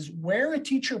approaches, where a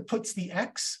teacher puts the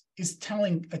X is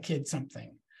telling a kid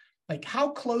something. Like, how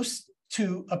close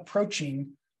to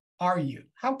approaching are you?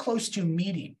 How close to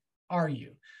meeting are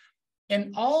you?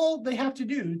 And all they have to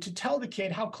do to tell the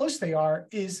kid how close they are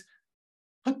is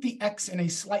put the X in a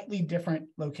slightly different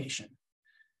location.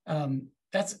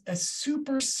 That's a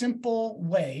super simple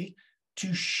way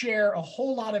to share a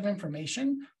whole lot of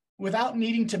information without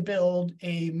needing to build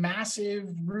a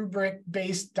massive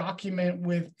rubric-based document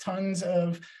with tons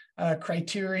of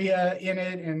criteria in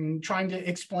it and trying to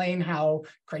explain how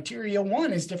criteria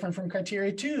 1 is different from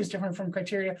criteria 2 is different from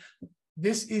criteria.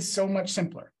 This is so much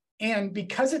simpler. And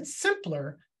because it's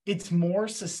simpler, it's more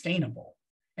sustainable.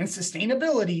 And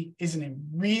sustainability is a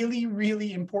really,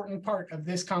 really important part of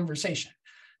this conversation,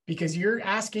 because you're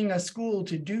asking a school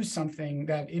to do something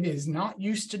that it is not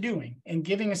used to doing, and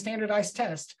giving a standardized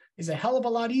test is a hell of a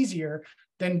lot easier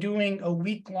than doing a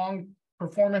week-long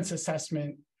performance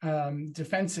assessment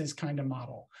defenses kind of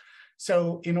model.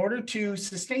 So in order to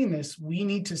sustain this, we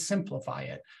need to simplify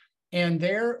it. And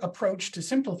their approach to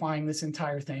simplifying this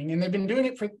entire thing, and they've been doing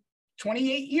it for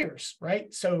 28 years,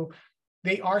 right? So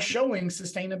they are showing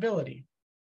sustainability.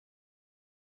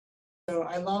 So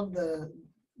I love a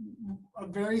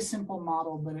very simple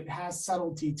model, but it has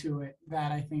subtlety to it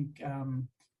that I think.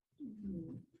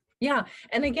 Yeah,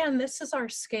 and again, this is our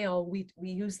scale. We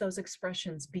use those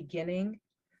expressions: beginning,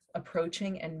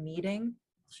 approaching, and meeting.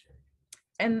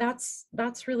 And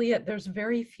that's really it. There's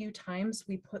very few times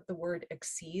we put the word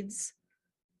exceeds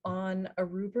on a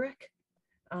rubric.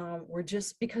 We're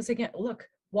just, because again, look,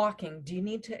 walking, do you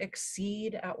need to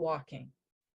exceed at walking?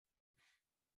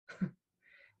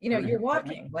 You know, you're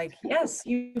walking, like, yes,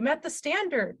 you met the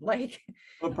standard, like,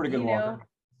 a pretty good walker.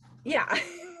 Yeah.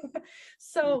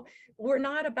 So we're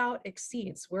not about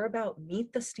exceeds, we're about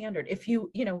meet the standard. If you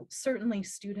know, certainly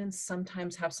students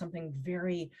sometimes have something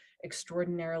very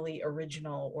extraordinarily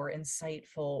original or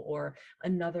insightful or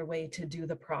another way to do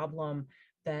the problem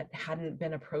that hadn't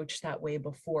been approached that way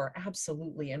before.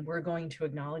 Absolutely. And we're going to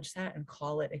acknowledge that and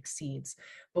call it exceeds.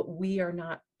 But we are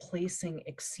not placing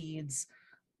exceeds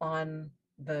on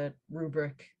the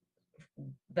rubric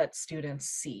that students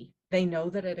see. They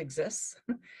know that it exists,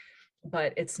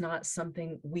 but it's not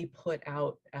something we put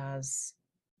out as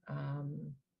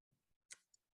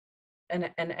an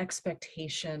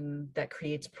expectation that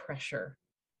creates pressure.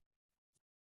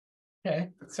 Okay,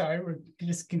 sorry, we're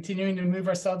just continuing to move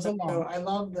ourselves along. So I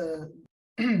love the,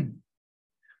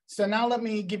 so now let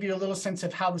me give you a little sense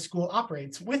of how the school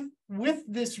operates with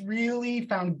this really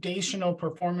foundational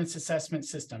performance assessment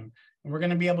system. And we're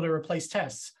going to be able to replace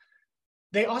tests.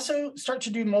 They also start to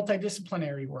do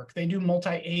multidisciplinary work. They do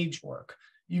multi-age work.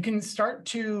 You can start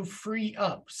to free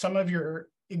up some of your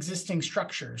existing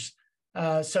structures.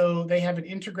 So they have an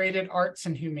integrated arts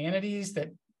and humanities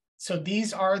so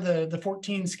these are the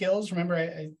 14 skills. Remember,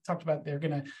 I talked about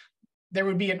there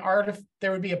would be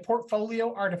a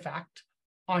portfolio artifact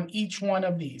on each one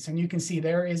of these. And you can see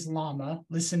there is LLAMA,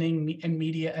 listening and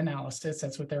media analysis.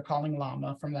 That's what they're calling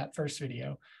LLAMA from that first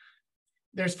video.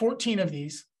 There's 14 of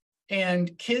these,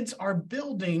 and kids are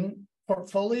building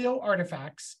portfolio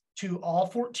artifacts to all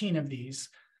 14 of these.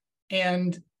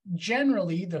 And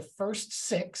generally, the first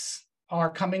 6 are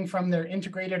coming from their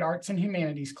integrated arts and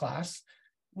humanities class,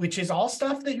 which is all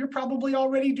stuff that you're probably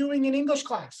already doing in English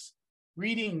class.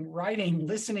 Reading, writing,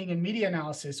 listening, and media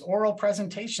analysis, oral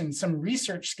presentation, some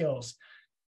research skills.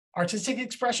 Artistic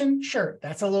expression, sure,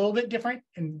 that's a little bit different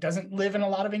and doesn't live in a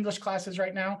lot of English classes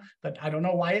right now, but I don't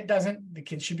know why it doesn't. The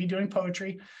kids should be doing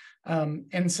poetry.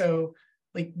 And so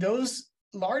like those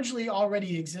largely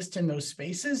already exist in those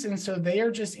spaces. And so they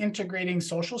are just integrating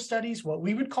social studies, what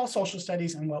we would call social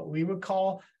studies and what we would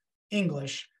call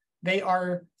English. They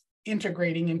are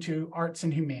integrating into arts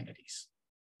and humanities.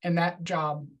 And that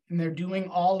job, and they're doing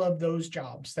all of those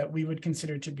jobs that we would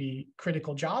consider to be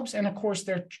critical jobs. And of course,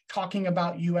 they're talking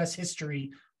about US history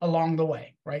along the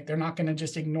way, right? They're not going to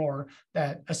just ignore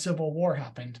that a civil war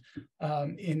happened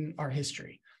in our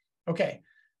history. Okay,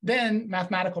 then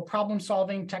mathematical problem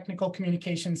solving, technical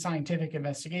communication, scientific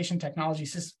investigation, technology,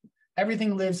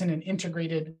 everything lives in an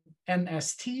integrated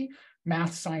MST,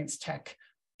 math, science, tech,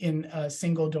 in a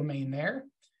single domain there.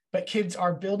 But kids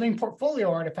are building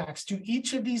portfolio artifacts to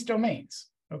each of these domains,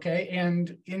 okay?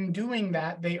 And in doing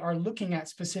that, they are looking at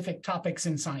specific topics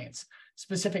in science,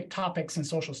 specific topics in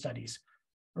social studies.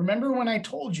 Remember when I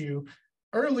told you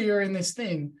earlier in this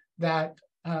thing that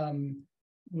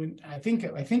when I think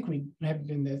we have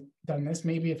done this,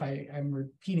 maybe if I'm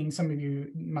repeating, some of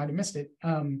you might have missed it.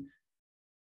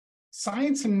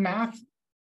 Science and math,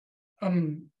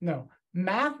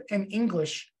 math and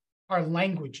English are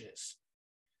languages.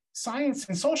 Science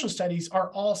and social studies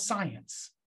are all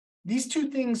science. These two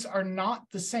things are not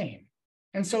the same.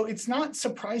 And so it's not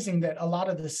surprising that a lot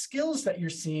of the skills that you're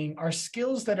seeing are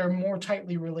skills that are more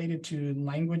tightly related to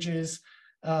languages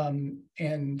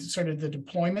and sort of the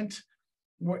deployment.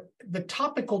 The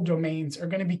topical domains are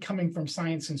going to be coming from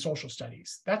science and social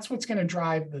studies. That's what's going to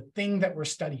drive the thing that we're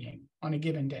studying on a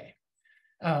given day.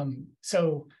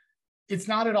 So it's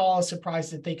not at all a surprise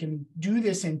that they can do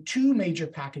this in 2 major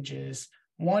packages.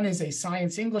 One is a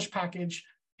science English package,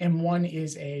 and one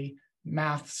is a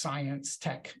math, science,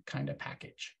 tech kind of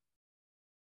package.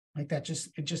 Like that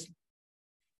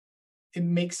it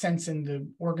makes sense in the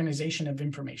organization of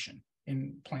information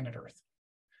in planet Earth.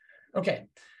 Okay,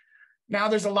 now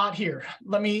there's a lot here.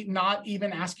 Let me not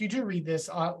even ask you to read this.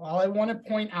 All I want to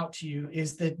point out to you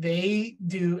is that they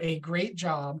do a great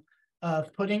job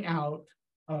of putting out,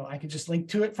 I could just link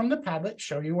to it from the Padlet,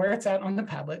 show you where it's at on the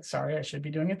Padlet. Sorry, I should be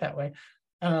doing it that way.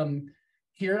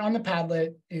 Here on the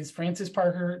Padlet is Francis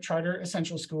Parker Charter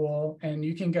Essential School, and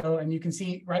you can go and you can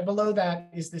see right below that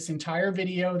is this entire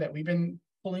video that we've been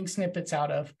pulling snippets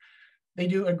out of. They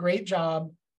do a great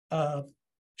job of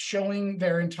showing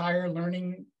their entire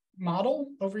learning model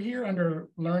over here under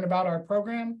Learn About Our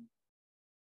Program.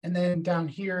 And then down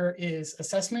here is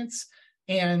assessments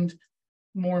and,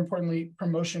 more importantly,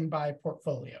 promotion by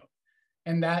portfolio.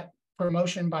 And that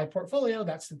promotion by portfolio,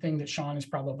 that's the thing that Sean is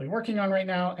probably working on right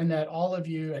now, and that all of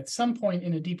you at some point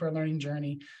in a deeper learning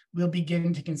journey will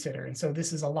begin to consider. And so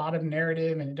this is a lot of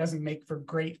narrative, and it doesn't make for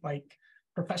great like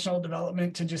professional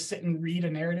development to just sit and read a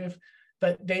narrative,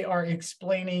 but they are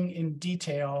explaining in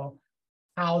detail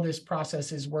how this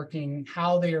process is working,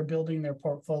 how they are building their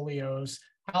portfolios,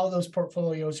 how those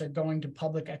portfolios are going to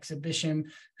public exhibition,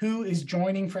 who is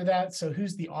joining for that. So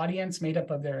who's the audience made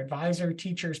up of their advisor,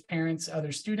 teachers, parents,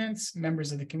 other students,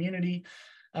 members of the community.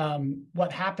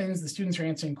 What happens, the students are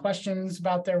answering questions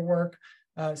about their work.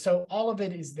 So all of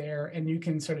it is there, and you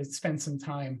can sort of spend some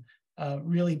time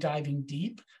really diving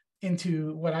deep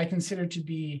into what I consider to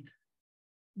be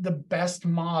the best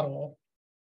model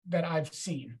that I've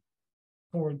seen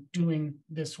for doing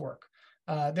this work.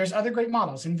 There's other great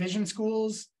models. Envision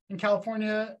Schools in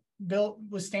California, built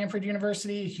with Stanford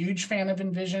University, huge fan of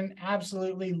Envision,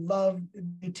 absolutely love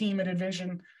the team at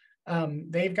Envision.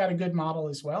 They've got a good model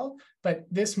as well, but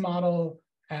this model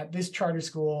at this charter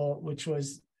school, which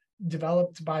was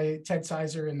developed by Ted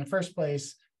Sizer in the first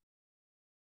place,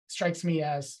 strikes me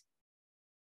as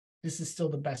this is still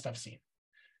the best I've seen.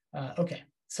 Okay,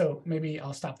 so maybe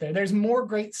I'll stop there. There's more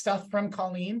great stuff from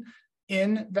Colleen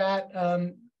in that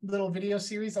little video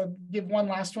series. I'll give one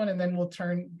last one, and then we'll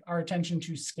turn our attention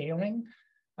to scaling.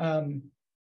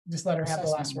 Just let her have the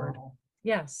last word.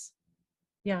 Yes.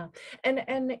 Yeah.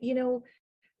 And you know,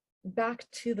 back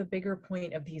to the bigger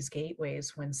point of these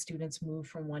gateways, when students move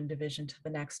from one division to the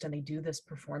next and they do this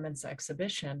performance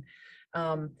exhibition,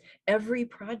 every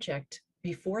project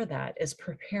before that is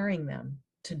preparing them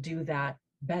to do that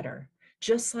better.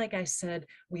 Just like I said,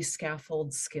 we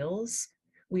scaffold skills,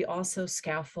 we also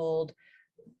scaffold,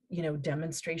 you know,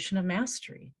 demonstration of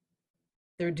mastery.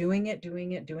 They're doing it,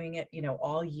 you know,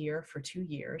 all year for 2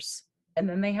 years. And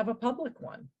then they have a public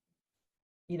one,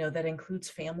 you know, that includes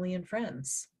family and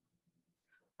friends.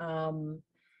 And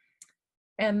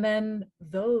then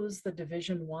those, the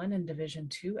Division 1 and Division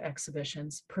 2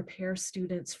 exhibitions, prepare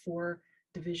students for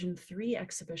Division 3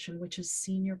 exhibition, which is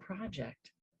senior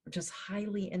project, which is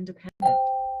highly independent.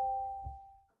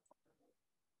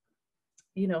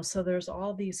 You know, so there's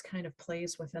all these kind of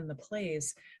plays within the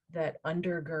plays that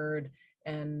undergird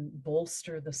and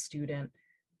bolster the student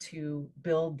to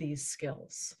build these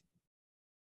skills.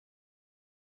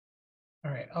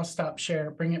 All right, I'll stop share,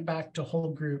 bring it back to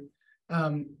whole group.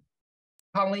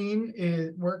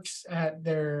 Colleen works at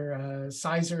their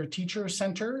Sizer Teacher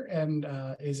Center and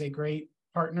is a great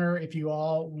partner if you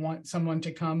all want someone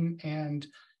to come and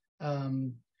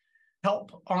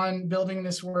help on building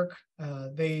this work.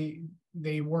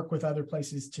 They work with other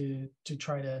places to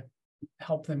try to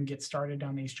help them get started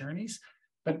on these journeys.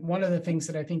 But one of the things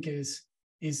that I think is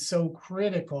so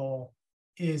critical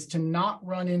is to not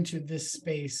run into this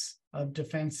space of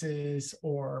defenses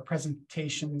or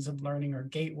presentations of learning or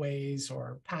gateways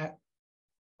or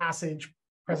passage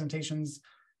presentations.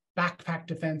 Backpack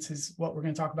defense is what we're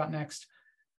going to talk about next.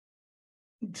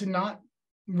 To not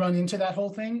run into that whole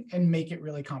thing and make it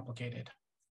really complicated.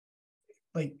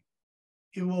 Like,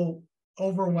 it will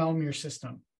overwhelm your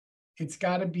system. It's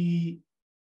got to be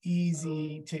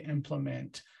easy to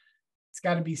implement. It's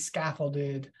got to be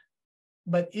scaffolded.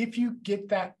 But if you get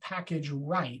that package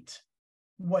right,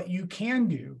 what you can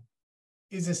do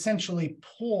is essentially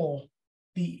pull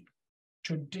the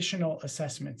traditional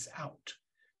assessments out.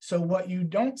 So what you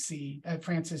don't see at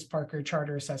Francis Parker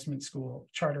Charter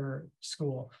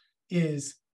School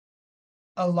is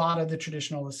a lot of the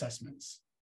traditional assessments.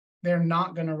 They're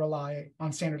not going to rely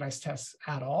on standardized tests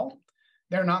at all.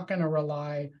 They're not going to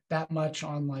rely that much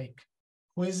on like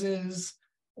quizzes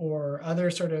or other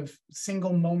sort of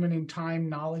single moment in time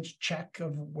knowledge check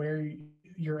of where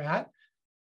you're at.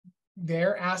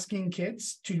 They're asking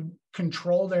kids to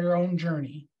control their own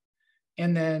journey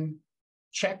and then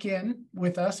check in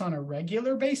with us on a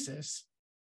regular basis.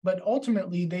 But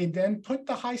ultimately, they then put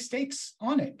the high stakes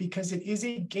on it because it is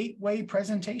a gateway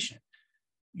presentation.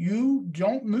 You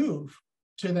don't move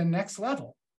to the next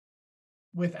level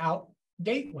without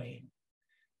gateway.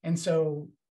 And so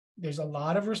there's a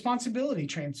lot of responsibility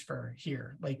transfer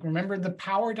here. Like, remember the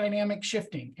power dynamic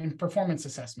shifting in performance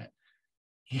assessment.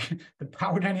 The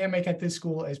power dynamic at this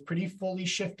school is pretty fully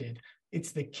shifted.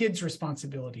 It's the kids'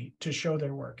 responsibility to show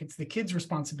their work. It's the kids'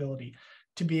 responsibility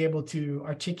to be able to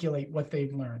articulate what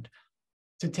they've learned,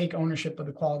 to take ownership of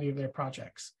the quality of their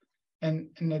projects. And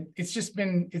it's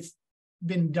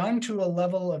been done to a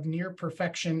level of near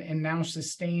perfection and now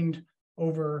sustained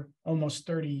over almost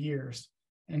 30 years.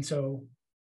 And so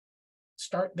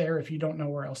start there if you don't know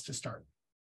where else to start.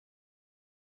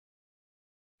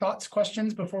 Thoughts,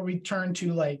 questions before we turn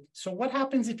to like, so what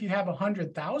happens if you have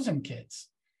 100,000 kids?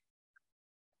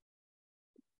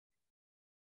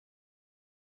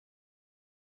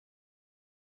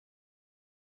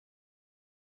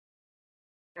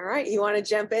 All right, you want to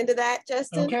jump into that,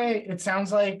 Justin? Okay, it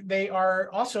sounds like they are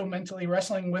also mentally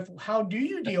wrestling with how do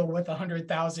you deal with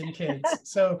 100,000 kids?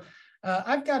 So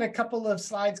I've got a couple of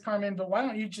slides, Carmen, but why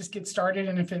don't you just get started?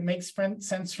 And if it makes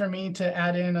sense for me to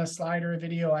add in a slide or a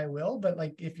video, I will. But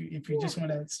like, if you just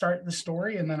want to start the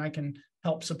story and then I can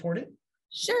help support it.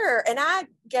 Sure. And I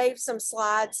gave some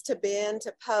slides to Ben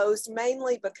to post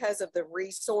mainly because of the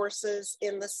resources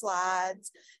in the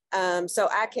slides. So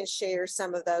I can share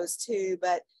some of those too.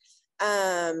 But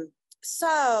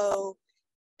so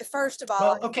first of all.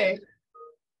 Well, okay.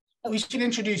 We should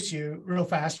introduce you real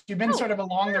fast. You've been sort of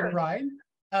along the ride.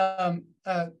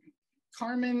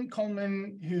 Carmen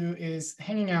Coleman, who is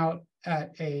hanging out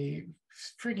at a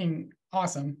freaking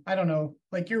awesome, I don't know,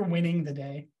 like you're winning the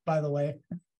day, by the way.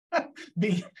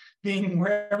 being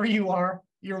wherever you are,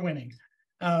 you're winning.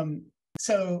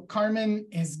 So Carmen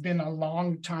has been a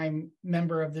long time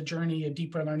member of the journey of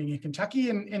deeper learning in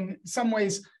Kentucky. And in some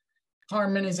ways,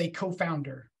 Carmen is a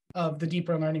co-founder of the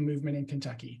deeper learning movement in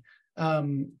Kentucky.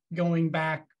 Going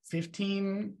back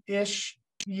 15-ish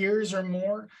years or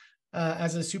more,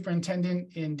 as a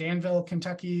superintendent in Danville,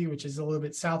 Kentucky, which is a little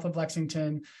bit south of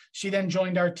Lexington. She then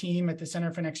joined our team at the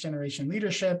Center for Next Generation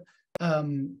Leadership,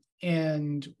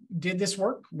 and did this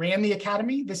work, ran the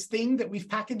academy, this thing that we've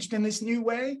packaged in this new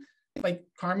way. Like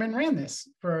Carmen ran this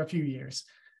for a few years,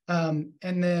 and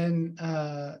then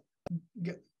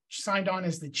signed on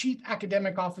as the Chief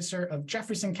Academic Officer of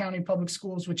Jefferson County Public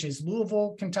Schools, which is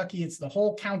Louisville, Kentucky. It's the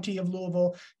whole county of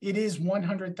Louisville. It is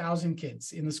 100,000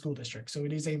 kids in the school district. So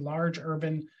it is a large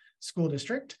urban school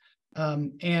district.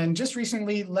 And just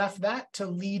recently left that to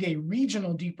lead a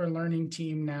regional deeper learning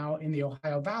team now in the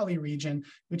Ohio Valley region,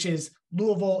 which is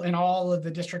Louisville and all of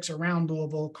the districts around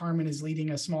Louisville. Carmen is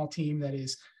leading a small team that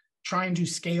is trying to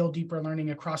scale deeper learning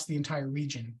across the entire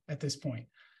region at this point.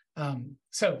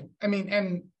 So, I mean,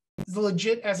 and as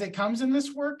legit as it comes in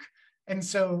this work. And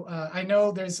so I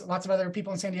know there's lots of other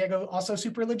people in San Diego also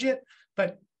super legit,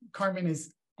 but Carmen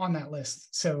is on that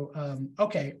list. So,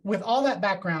 okay, with all that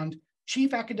background,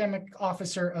 Chief Academic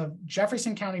Officer of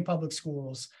Jefferson County Public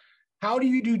Schools, how do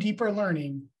you do deeper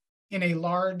learning in a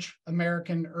large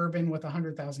American urban with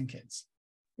 100,000 kids?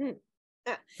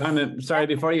 Carmen, sorry,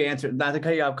 before you answer, not to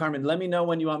cut you off, Carmen, let me know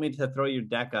when you want me to throw your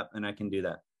deck up and I can do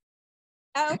that.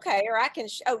 Okay, or I can,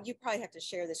 you probably have to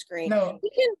share the screen. No,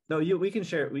 we can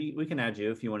share, we can add you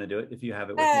if you want to do it, if you have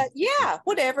it with you. Yeah,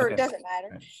 whatever, Okay. it doesn't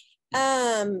matter.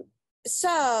 Right.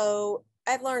 So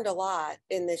I've learned a lot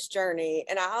in this journey,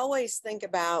 and I always think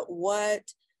about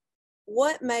what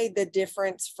made the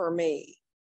difference for me.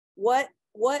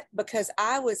 Because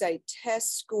I was a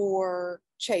test score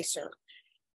chaser,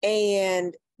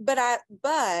 but I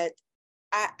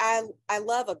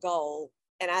love a goal.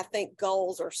 And I think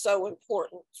goals are so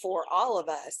important for all of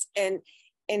us. And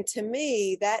to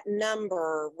me, that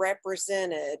number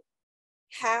represented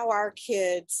how our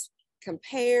kids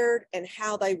compared and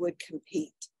how they would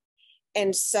compete.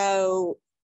 And so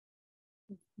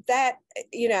that,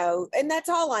 and that's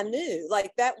all I knew.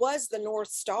 Like, that was the North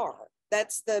Star.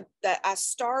 That I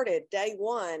started day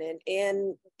one,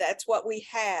 and that's what we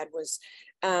had was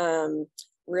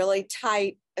really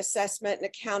tight assessment and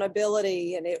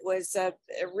accountability. And it was a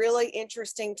really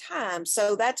interesting time.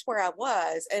 So that's where I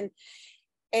was.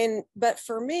 But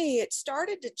for me, it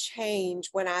started to change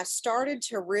when I started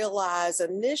to realize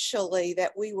initially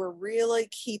that we were really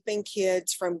keeping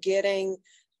kids from getting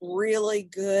really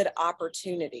good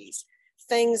opportunities.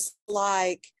 Things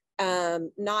like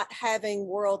not having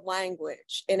world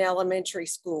language in elementary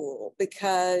school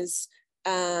because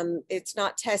it's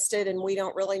not tested and we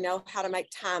don't really know how to make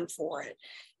time for it.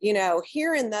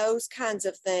 Hearing those kinds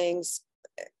of things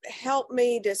helped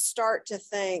me to start to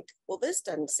think, well, this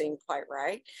doesn't seem quite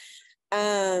right.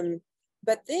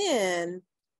 But then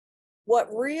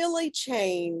what really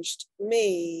changed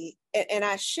me, and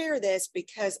I share this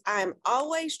because I'm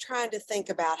always trying to think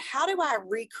about how do I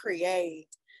recreate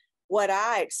what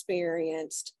I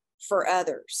experienced for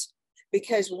others?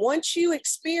 Because once you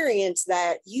experience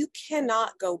that, you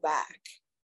cannot go back.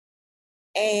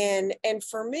 And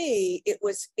for me, it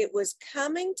was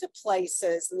coming to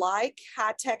places like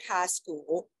High Tech High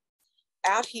School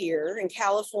out here in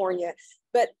California,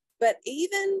 but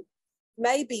even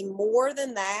maybe more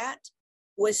than that,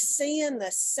 was seeing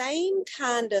the same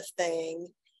kind of thing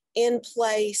in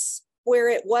place where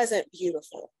it wasn't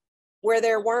beautiful, where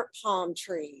there weren't palm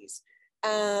trees,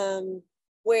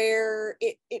 where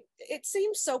it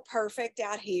seems so perfect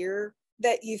out here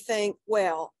that you think,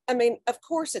 well, I mean, of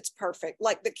course it's perfect.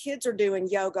 Like the kids are doing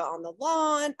yoga on the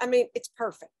lawn. I mean, it's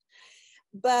perfect,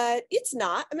 but it's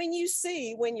not. I mean, you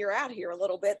see when you're out here a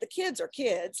little bit, the kids are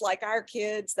kids, like our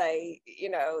kids,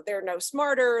 they're no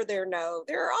smarter.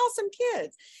 They're awesome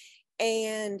kids.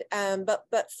 And,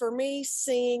 but for me,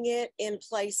 seeing it in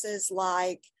places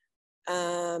like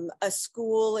a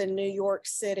school in New York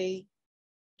City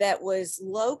that was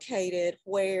located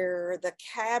where the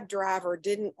cab driver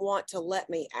didn't want to let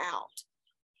me out.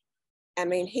 I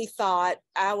mean, I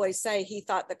always say he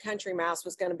thought the country mouse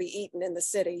was going to be eaten in the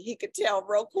city. He could tell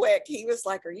real quick. He was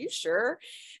like, are you sure?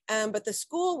 But the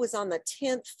school was on the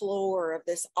 10th floor of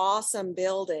this awesome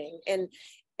building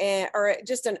or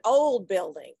just an old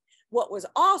building. What was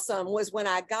awesome was when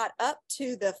I got up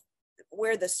to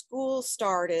where the school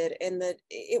started, and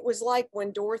it was like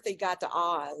when Dorothy got to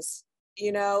Oz.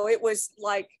 It was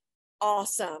like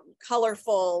awesome,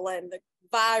 colorful, and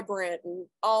vibrant, and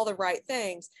all the right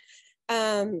things.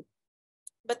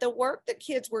 But the work that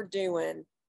kids were doing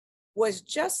was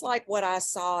just like what I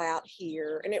saw out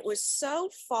here. And it was so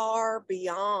far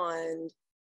beyond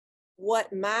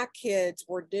what my kids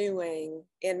were doing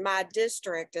in my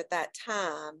district at that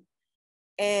time.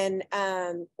 And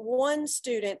one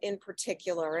student in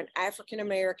particular, an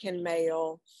African-American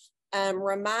male,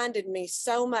 reminded me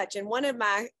so much. And one of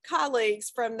my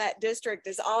colleagues from that district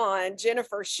is on,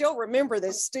 Jennifer, she'll remember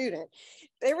this student.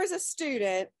 There was a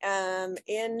student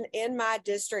in my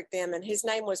district then, and his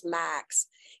name was Max.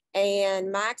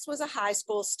 And Max was a high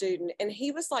school student, and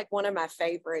he was like one of my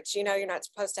favorites. You know, you're not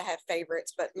supposed to have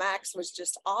favorites, but Max was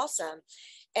just awesome.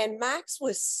 And Max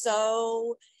was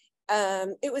so,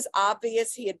 it was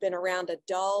obvious he had been around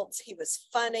adults. He was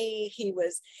funny. He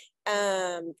was,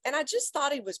 and I just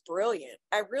thought he was brilliant.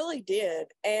 I really did.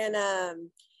 And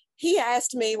he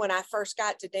asked me when I first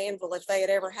got to Danville if they had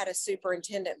ever had a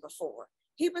superintendent before.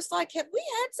 He was like, have we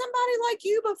had somebody like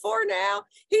you before now?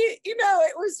 He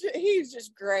was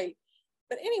just great.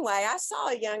 But anyway, I saw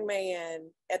a young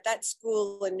man at that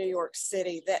school in New York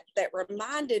City that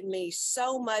reminded me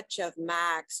so much of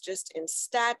Max, just in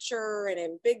stature and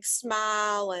in big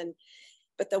smile.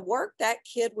 But the work that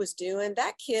kid was doing,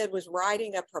 that kid was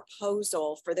writing a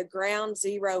proposal for the Ground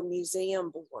Zero Museum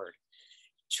Board,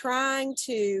 trying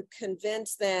to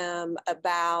convince them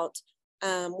about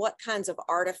what kinds of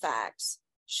artifacts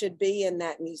should be in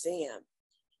that museum.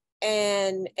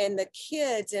 And the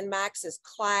kids in Max's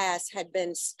class had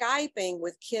been Skyping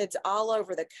with kids all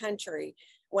over the country.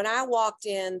 When I walked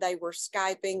in, they were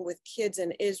Skyping with kids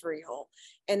in Israel,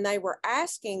 and they were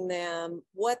asking them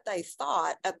what they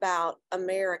thought about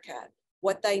America,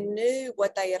 what they knew,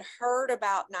 what they had heard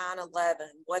about 9/11,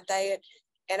 what they had,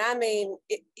 and I mean,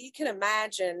 you can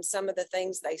imagine some of the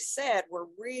things they said were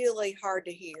really hard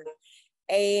to hear.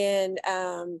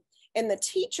 And the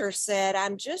teacher said,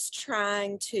 I'm just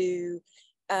trying to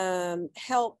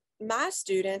help my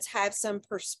students have some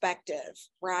perspective,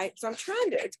 right? So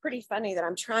it's pretty funny that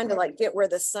I'm trying to like get where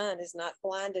the sun is not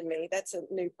blinding me. That's a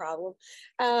new problem.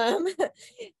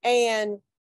 And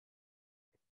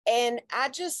I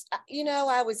just,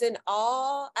 I was in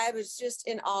awe. I was just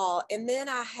in awe. And then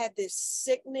I had this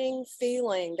sickening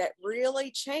feeling that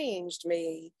really changed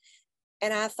me.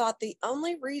 And I thought the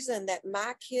only reason that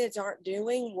my kids aren't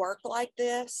doing work like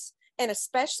this, and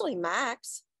especially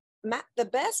Max, the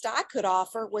best I could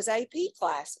offer was AP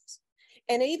classes.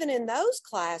 And even in those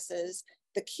classes,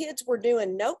 the kids were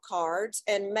doing note cards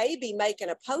and maybe making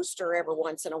a poster every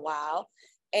once in a while.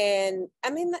 And I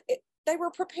mean, they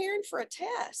were preparing for a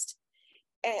test.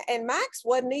 And Max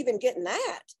wasn't even getting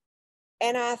that.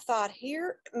 And I thought,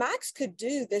 Max could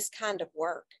do this kind of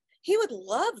work. He would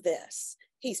love this.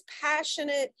 He's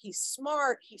passionate, he's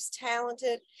smart, he's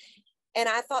talented. And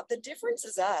I thought the difference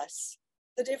is us.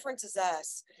 The difference is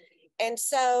us. And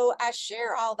so I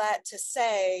share all that to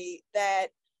say that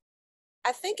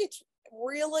I think it's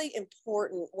really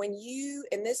important when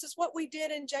and this is what we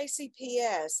did in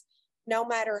JCPS, no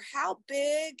matter how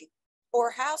big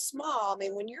or how small, I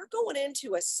mean, when you're going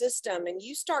into a system and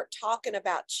you start talking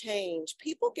about change,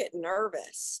 people get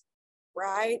nervous,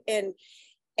 right? And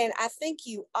I think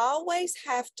you always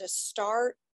have to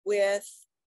start with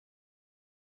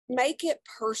make it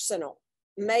personal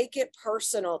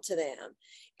to them.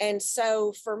 And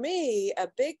so for me, a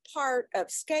big part of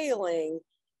scaling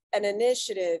an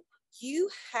initiative, you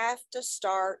have to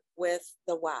start with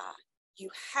the why. You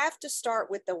have to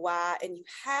start with the why, and you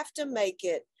have to make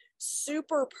it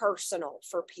super personal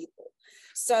for people.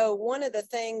 So one of the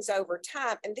things over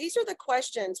time, and these are the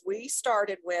questions we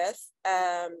started with,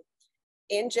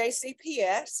 in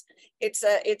JCPS, it's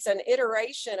an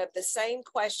iteration of the same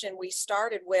question we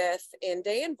started with in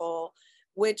Danville,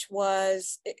 which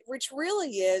really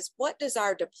is, what does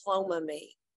our diploma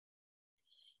mean?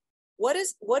 What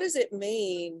does it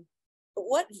mean?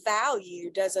 What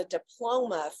value does a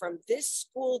diploma from this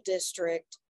school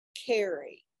district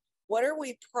carry? What are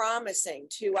we promising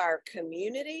to our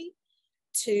community,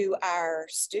 to our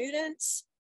students,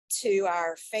 to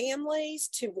our families,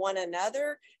 to one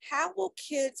another? How will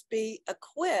kids be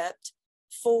equipped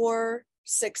for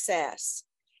success?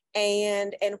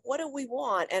 And what do we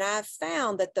want? And I've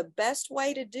found that the best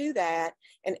way to do that,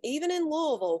 and even in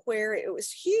Louisville, where it was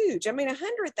huge, I mean,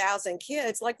 100,000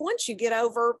 kids, like once you get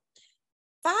over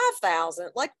 5,000,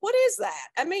 like what is that?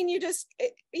 I mean, you just, make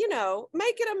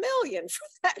it 1 million for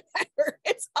that matter.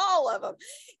 It's all of them.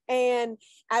 And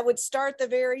I would start the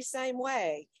very same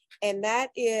way. And that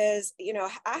is,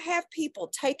 I have people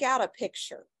take out a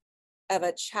picture of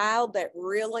a child that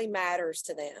really matters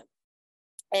to them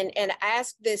and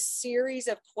ask this series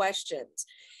of questions.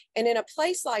 And in a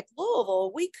place like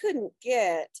Louisville, we couldn't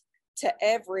get to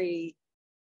every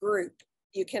group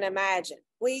you can imagine.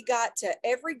 We got to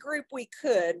every group we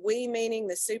could, we meaning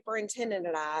the superintendent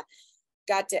and I,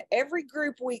 got to every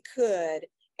group we could,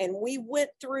 and we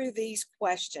went through these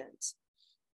questions.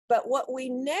 But what we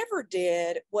never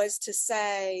did was to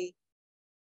say,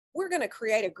 we're going to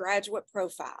create a graduate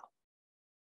profile.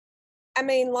 I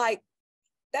mean, like,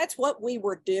 that's what we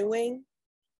were doing,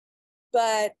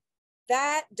 but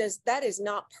that is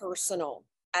not personal,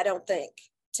 I don't think,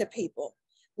 to people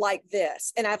like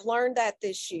this. And I've learned that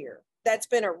this year. That's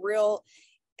been a real,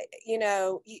 you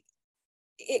know,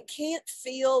 it can't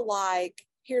feel like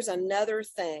here's another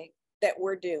thing that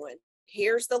we're doing.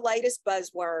 Here's the latest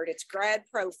buzzword. It's grad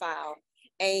profile.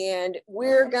 And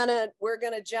we're gonna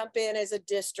jump in as a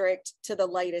district to the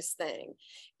latest thing.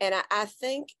 And I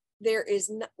think there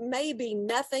is maybe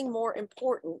nothing more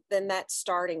important than that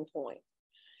starting point.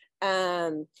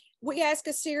 We ask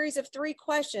a series of 3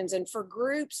 questions, and for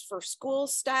groups, for school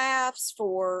staffs,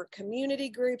 for community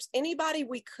groups, anybody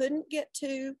we couldn't get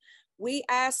to, we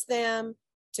ask them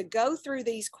to go through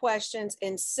these questions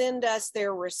and send us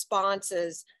their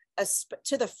responses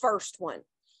to the first one.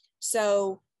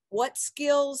 So what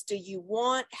skills do you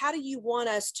want? How do you want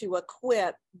us to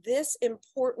equip this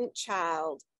important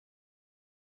child?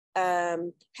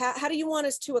 How do you want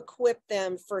us to equip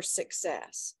them for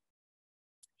success?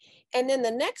 And then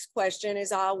the next question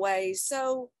is always,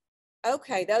 so,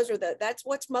 okay, that's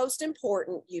what's most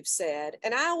important, you've said.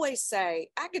 And I always say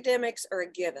academics are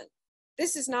a given.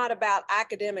 This is not about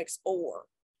academics or.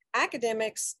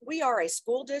 Academics, we are a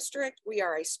school district, we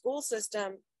are a school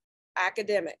system.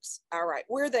 Academics, all right,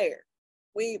 we're there.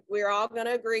 We're all going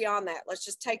to agree on that. Let's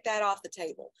just take that off the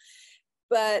table.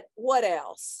 But what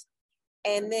else?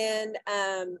 And then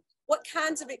what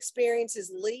kinds of experiences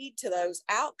lead to those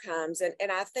outcomes?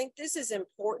 And I think this is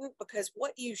important because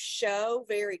what you show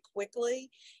very quickly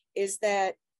is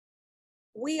that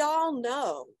we all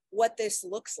know what this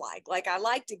looks like. Like, I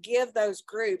like to give those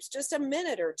groups just a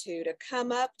minute or two to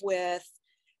come up with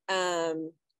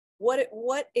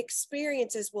what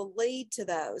experiences will lead to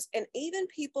those. And even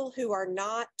people who are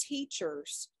not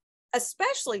teachers,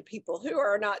 especially people who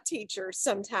are not teachers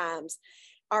sometimes,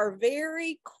 are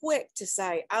very quick to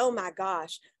say, oh my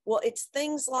gosh, well, it's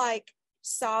things like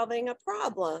solving a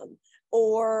problem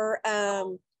or,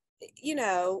 you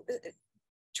know,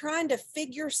 trying to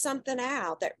figure something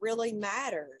out that really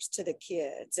matters to the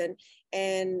kids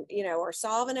and, you know, or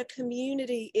solving a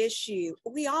community issue.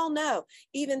 We all know,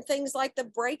 even things like the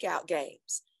breakout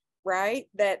games, right?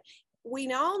 That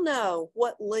we all know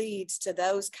what leads to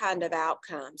those kind of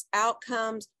outcomes.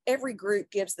 Outcomes, every group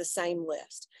gives the same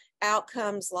list.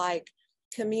 Outcomes like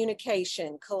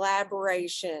communication,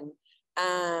 collaboration,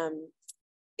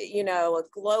 you know,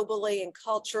 a globally and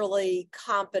culturally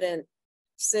competent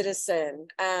citizen.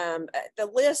 The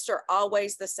lists are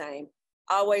always the same,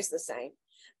 always the same.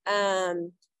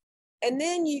 And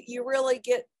then you really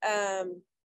get,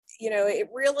 you know, it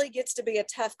really gets to be a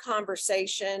tough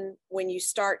conversation when you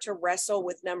start to wrestle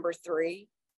with number 3.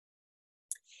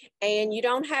 And you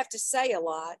don't have to say a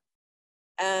lot.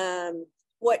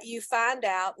 What you find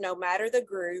out, no matter the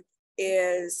group,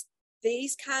 is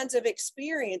these kinds of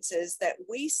experiences that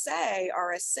we say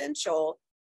are essential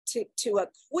to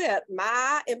equip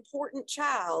my important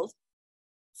child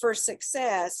for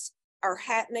success are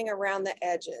happening around the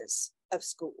edges of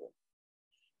school.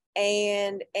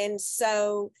 And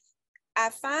so I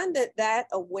find that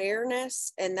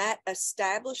awareness and that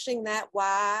establishing that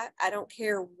why, I don't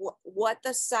care what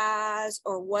the size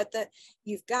or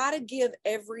you've got to give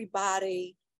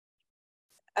everybody,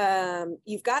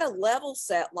 you've got to level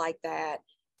set like that.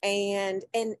 And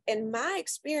my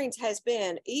experience has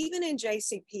been, even in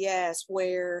JCPS,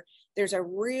 where there's a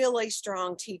really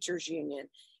strong teachers union,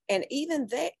 and even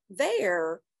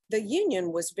there, the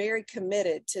union was very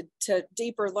committed to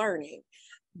deeper learning.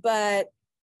 But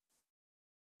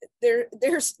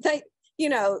you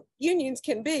know, unions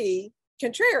can be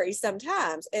contrary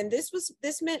sometimes, and this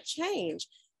meant change,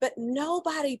 but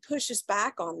nobody pushes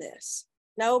back on this.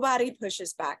 Nobody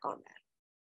pushes back on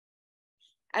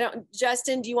that.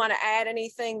 Justin, do you want to add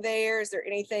anything there? Is there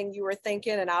anything you were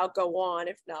thinking? And I'll go on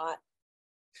if not.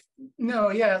 No,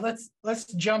 yeah,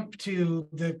 let's jump to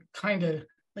the kind of,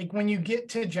 like, when you get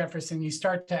to Jefferson, you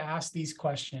start to ask these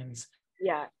questions.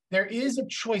 Yeah. There is a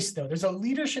choice, though. There's a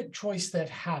leadership choice that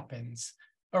happens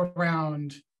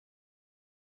around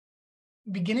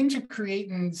beginning to create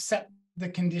and set the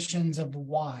conditions of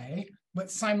why,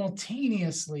 but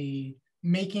simultaneously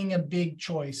making a big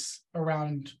choice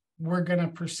around, we're going to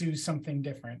pursue something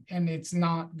different, and it's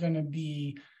not going to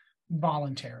be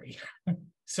voluntary.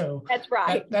 So that's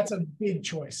right. That's a big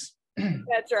choice.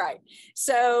 That's right.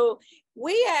 So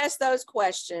we asked those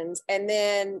questions, and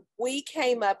then we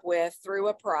came up with, through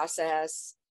a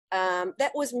process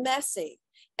that was messy.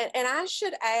 And I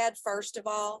should add, first of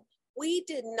all, we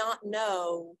did not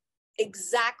know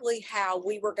exactly how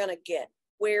we were going to get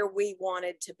where we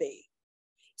wanted to be.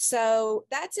 So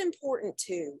that's important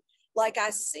too. Like I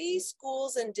see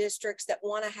schools and districts that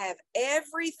want to have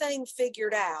everything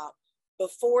figured out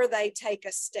before they take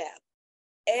a step,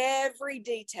 every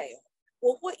detail.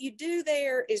 Well, what you do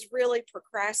there is really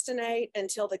procrastinate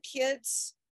until the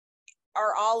kids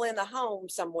are all in the home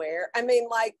somewhere. I mean,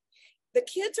 like, the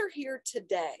kids are here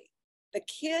today. The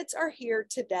kids are here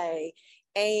today,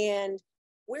 and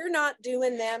we're not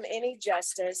doing them any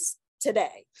justice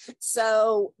today.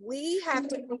 So we have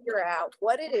to figure out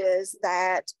what it is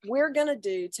that we're going to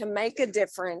do to make a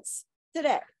difference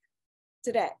today.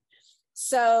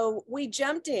 So we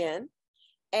jumped in,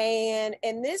 and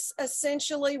this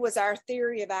essentially was our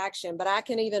theory of action, but I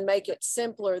can even make it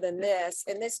simpler than this.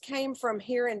 And this came from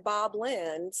hearing Bob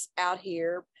Lenz out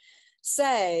here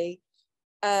say,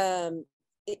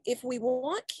 if we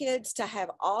want kids to have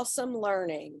awesome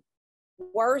learning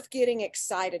worth getting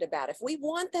excited about, if we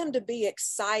want them to be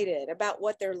excited about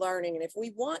what they're learning, and if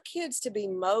we want kids to be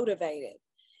motivated,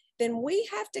 then we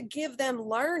have to give them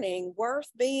learning worth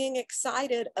being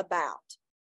excited about.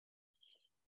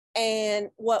 And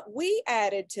what we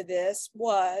added to this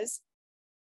was,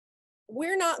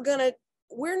 we're not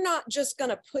just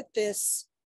gonna put this,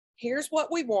 here's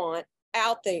what we want,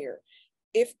 out there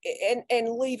and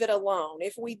leave it alone.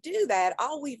 If we do that,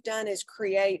 all we've done is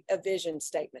create a vision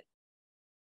statement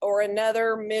or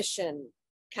another mission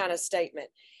kind of statement.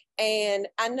 And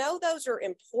I know those are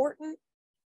important.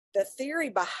 The theory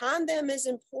behind them is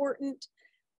important,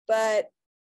 but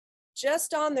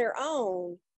just on their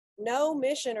own, no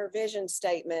mission or vision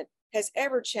statement has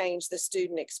ever changed the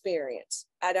student experience,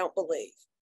 I don't believe.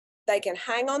 They can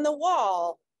hang on the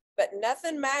wall, but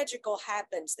nothing magical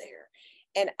happens there.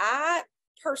 And I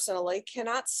personally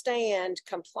cannot stand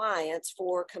compliance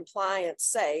for compliance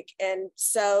sake. And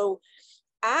so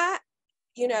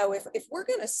if we're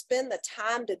going to spend the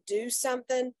time to do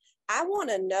something, I want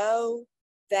to know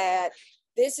that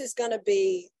this is going to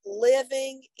be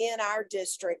living in our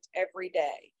district every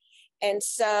day. And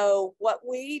so what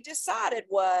we decided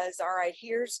was, all right,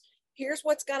 here's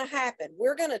what's going to happen.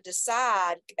 We're going to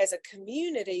decide as a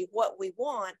community what we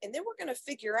want, and then we're going to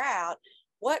figure out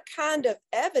what kind of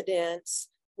evidence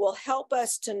will help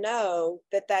us to know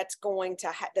that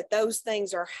that those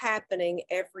things are happening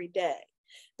every day.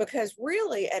 Because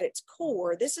really, at its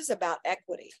core, this is about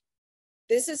equity.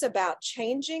 This is about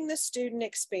changing the student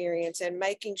experience and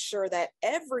making sure that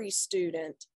every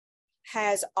student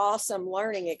has awesome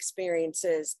learning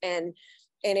experiences and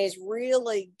is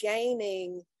really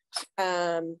gaining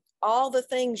all the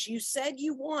things you said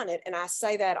you wanted. And I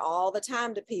say that all the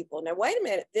time to people. Now, wait a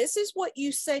minute, this is what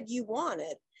you said you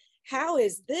wanted. How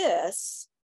is this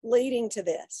leading to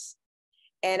this?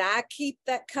 And I keep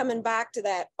that coming back to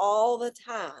that all the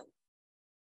time,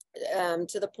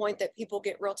 to the point that people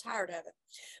get real tired of it.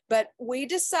 But we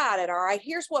decided, all right,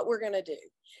 here's what we're going to do.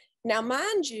 Now,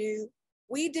 mind you,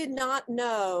 we did not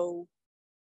know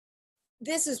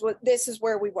this is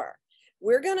where we were.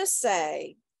 We're going to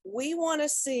say, we want to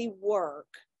see work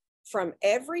from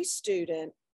every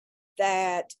student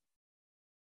that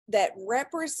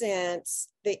represents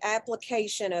the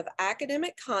application of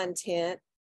academic content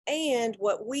and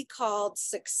what we called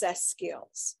success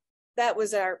skills. That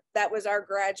was our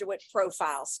graduate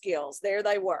profile skills. There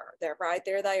they were. They're right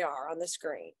there. They are on the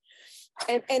screen.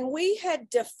 And we had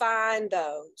defined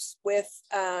those with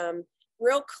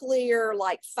real clear,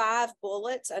 like 5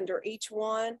 bullets under each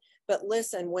one. But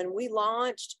listen, when we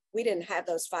launched, we didn't have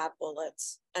those 5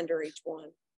 bullets under each one.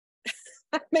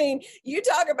 I mean, you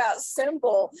talk about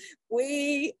simple.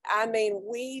 We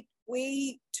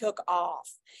took off,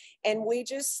 and we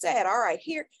just said, all right,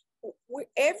 here,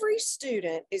 every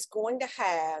student is going to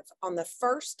have, on the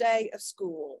first day of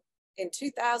school in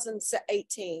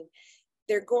 2018,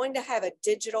 they're going to have a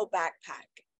digital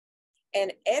backpack.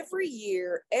 And every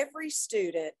year, every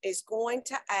student is going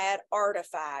to add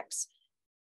artifacts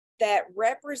that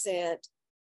represent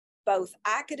both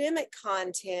academic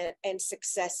content and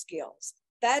success skills.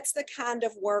 That's the kind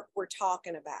of work we're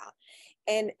talking about.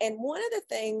 And one of the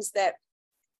things that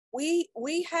we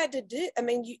had to do, I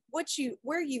mean,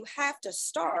 where you have to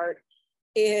start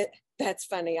that's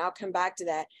funny, I'll come back to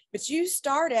that. But you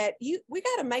start we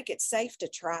got to make it safe to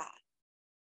try,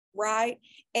 right?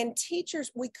 And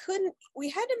teachers, we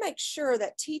had to make sure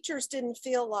that teachers didn't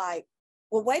feel like,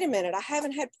 well, wait a minute, I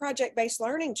haven't had project-based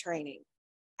learning training.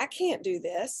 I can't do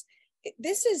this.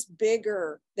 This is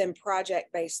bigger than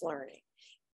project-based learning.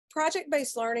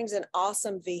 Project-based learning is an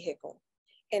awesome vehicle.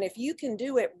 And if you can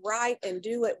do it right and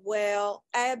do it well,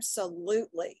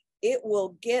 absolutely, it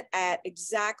will get at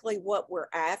exactly what we're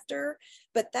after.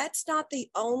 But that's not the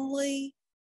only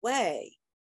way.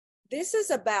 This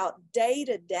is about day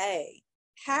to day.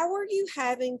 how are you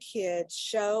having kids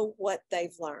show what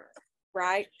they've learned,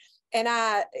 right? And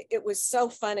it was so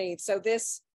funny. So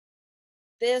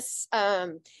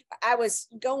I was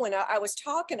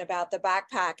talking about the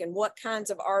backpack and what kinds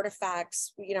of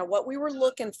artifacts, you know, what we were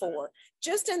looking for,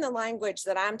 just in the language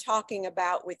that I'm talking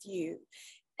about with you.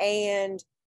 And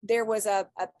there was a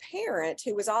parent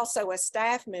who was also a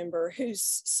staff member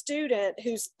whose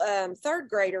third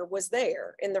grader was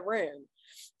there in the room,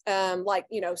 like,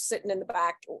 you know, sitting in the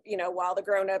back, you know, while the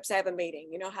grown-ups have a meeting,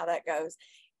 you know how that goes.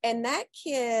 And that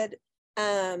kid,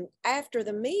 after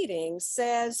the meeting,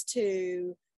 says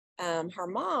to her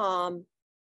mom,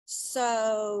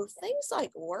 so things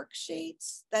like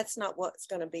worksheets, that's not what's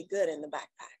going to be good in the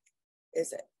backpack,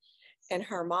 is it? And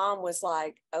her mom was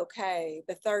like, okay,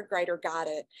 the third grader got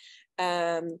it.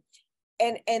 And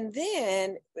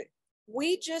then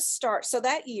we just start. So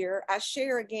that year, I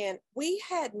share again, we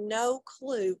had no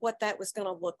clue what that was going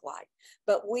to look like.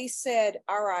 But we said,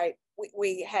 all right,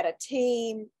 we had a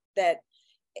team that,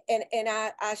 and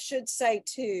I should say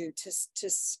too, to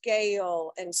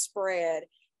scale and spread,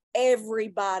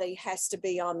 everybody has to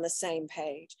be on the same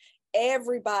page.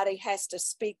 Everybody has to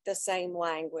speak the same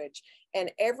language, and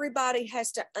everybody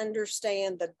has to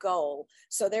understand the goal.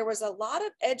 So there was a lot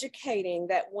of educating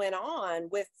that went on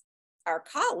with our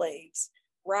colleagues,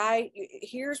 right?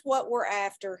 Here's what we're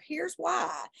after. Here's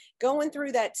why. Going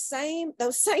through those same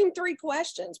 3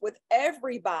 questions with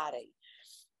everybody.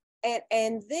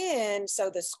 And then, so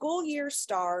the school year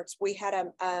starts, we had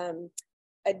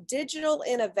a digital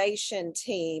innovation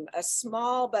team, a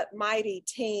small but mighty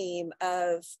team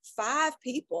of 5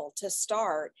 people to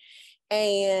start.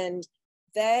 And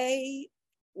they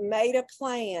made a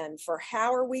plan for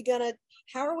how are we going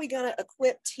to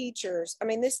equip teachers. I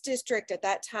mean, this district at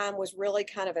that time was really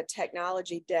kind of a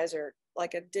technology desert,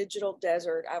 like a digital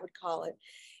desert, I would call it.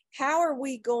 How are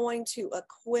we going to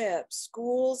equip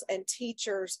schools and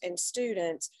teachers and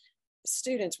students?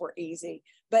 Students were easy,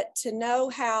 but to know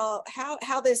how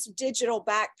this digital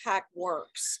backpack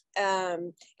works.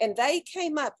 And they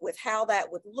came up with how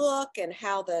that would look and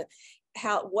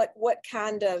what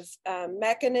kind of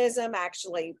mechanism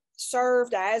actually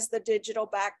served as the digital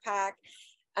backpack.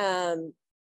 And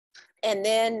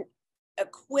then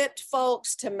equipped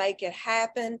folks to make it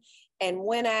happen. And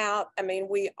went out. I mean,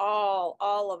 we all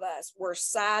of us were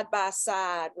side by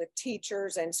side with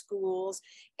teachers and schools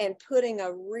and putting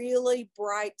a really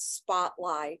bright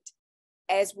spotlight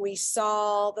as we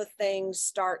saw the things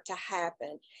start to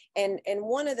happen. And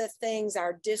one of the things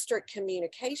our district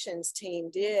communications team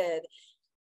did,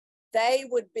 they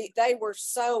were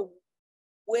so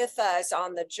with us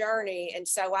on the journey. And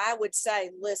so I would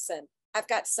say, listen, I've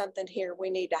got something here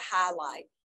we need to highlight.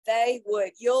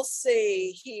 You'll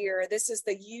see here, this is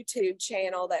the YouTube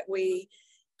channel that we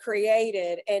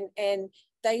created, and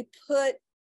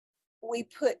we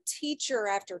put teacher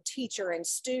after teacher and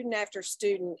student after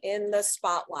student in the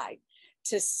spotlight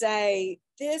to say,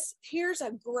 here's a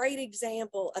great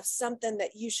example of something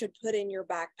that you should put in your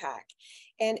backpack.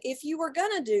 And if you were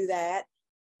gonna do that,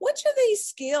 which of these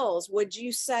skills would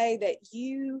you say that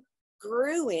you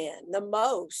grew in the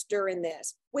most during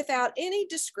this? Without any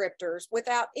descriptors,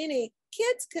 without any,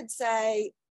 kids could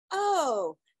say,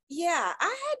 oh yeah,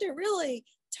 I had to really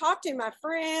talk to my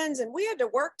friends and we had to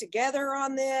work together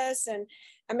on this. And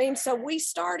I mean, so we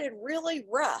started really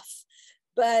rough,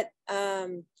 but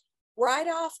right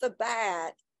off the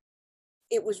bat,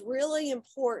 it was really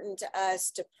important to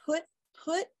us to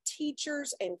put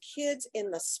teachers and kids in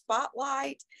the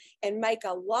spotlight and make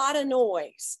a lot of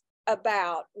noise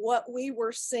about what we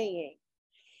were seeing.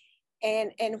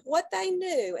 And what they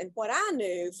knew and what I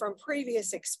knew from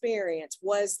previous experience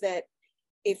was that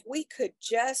if we could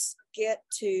just get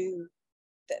to,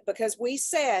 because we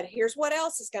said, here's what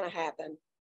else is going to happen.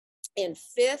 In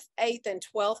 5th, 8th, and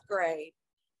 12th grade,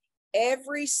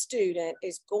 every student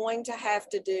is going to have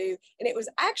to do, and it was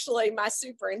actually my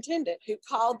superintendent who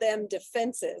called them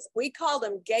defenses. We called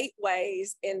them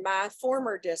gateways in my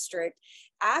former district.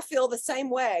 I feel the same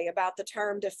way about the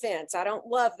term defense. I don't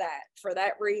love that for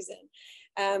that reason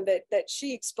that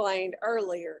she explained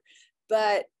earlier.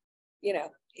 But, you know,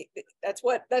 that's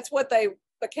what they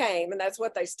became, and that's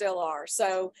what they still are.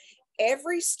 So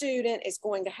every student is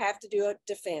going to have to do a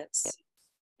defense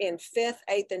in 5th,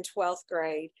 8th, and 12th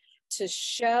grade to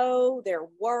show their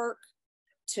work,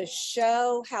 to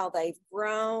show how they've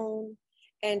grown,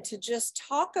 and to just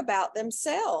talk about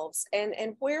themselves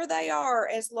and where they are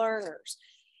as learners.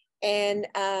 And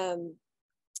so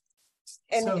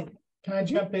can I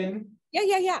jump in?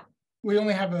 Yeah. We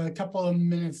only have a couple of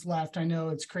minutes left. I know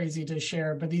it's crazy to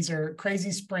share, but these are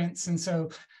crazy sprints. And so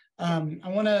I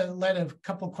want to let a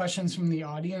couple questions from the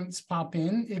audience pop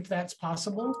in, if that's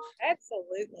possible.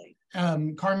 Absolutely.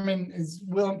 Carmen is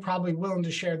probably willing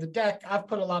to share the deck. I've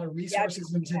put a lot of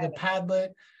resources into the Padlet,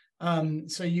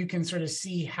 so you can sort of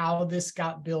see how this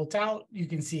got built out. You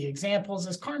can see examples.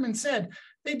 As Carmen said,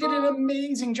 they did an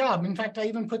amazing job. In fact, I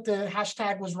even put the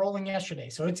hashtag was rolling yesterday.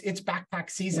 So it's backpack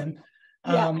season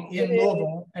in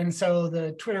Louisville. And so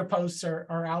the Twitter posts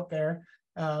are out there.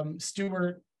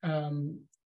 Stuart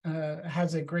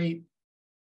has a great,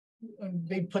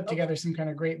 they put together some kind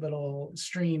of great little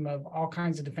stream of all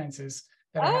kinds of defenses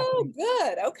that are happening.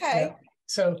 Good. Okay. Yeah.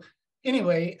 So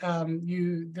anyway,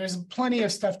 there's plenty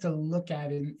of stuff to look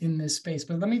at in this space,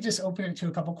 but let me just open it to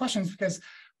a couple questions, because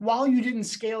while you didn't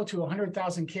scale to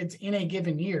 100,000 kids in a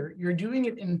given year, you're doing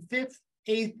it in 5th,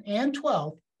 8th, and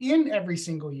 12th in every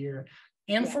single year.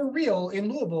 And for real, in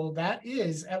Louisville, that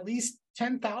is at least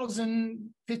 10,000,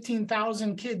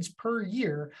 15,000 kids per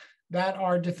year that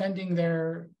are defending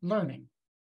their learning.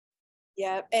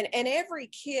 Yeah, and every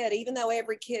kid, even though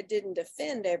every kid didn't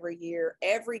defend every year,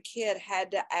 every kid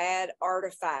had to add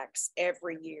artifacts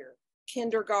every year.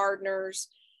 Kindergartners,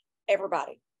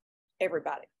 everybody.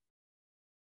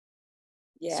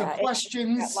 Yeah, so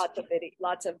questions. Got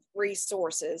lots of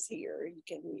resources here you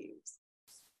can use.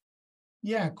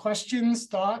 Yeah, questions,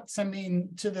 thoughts. I mean,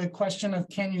 to the question of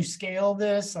can you scale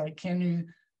this? Like, can you?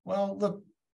 Well, look,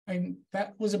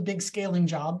 that was a big scaling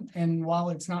job, and while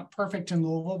it's not perfect in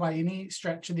Louisville by any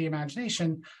stretch of the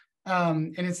imagination,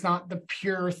 and it's not the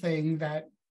pure thing that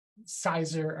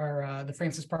Sizer or the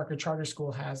Francis Parker Charter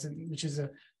School has, which is a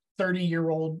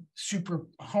 30-year-old super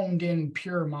honed in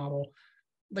pure model.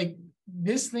 Like,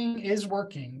 this thing is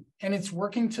working, and it's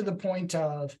working to the point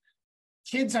of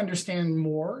kids understand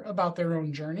more about their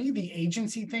own journey. The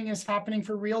agency thing is happening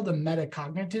for real. The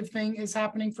metacognitive thing is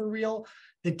happening for real.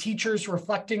 The teachers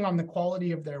reflecting on the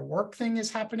quality of their work thing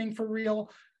is happening for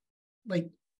real. Like,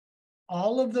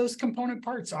 all of those component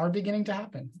parts are beginning to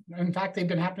happen. In fact, they've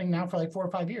been happening now for like 4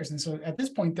 or 5 years. And so at this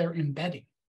point, they're embedding,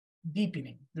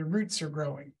 deepening. The roots are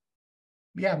growing.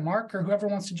 Yeah, Mark or whoever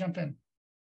wants to jump in.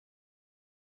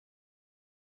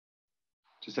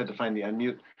 Just had to find the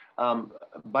unmute.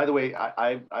 By the way,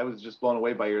 I was just blown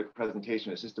away by your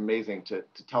presentation. It's just amazing to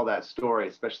tell that story,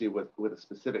 especially with a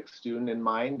specific student in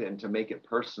mind, and to make it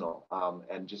personal,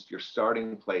 and just your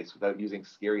starting place without using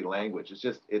scary language.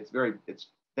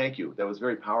 Thank you. That was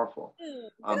very powerful.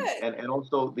 And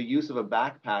also the use of a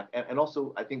backpack. And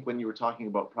also, I think when you were talking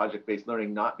about project-based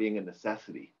learning not being a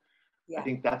necessity, I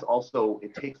think that's also,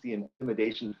 it takes the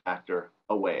intimidation factor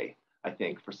away, I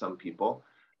think, for some people.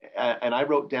 And I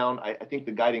wrote down, I think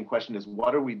the guiding question is,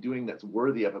 what are we doing that's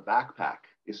worthy of a backpack,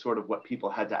 is sort of what people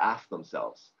had to ask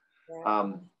themselves,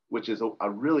 which is a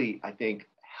really, I think,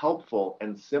 helpful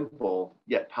and simple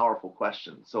yet powerful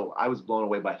question. So I was blown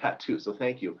away by that too. So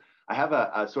thank you. I have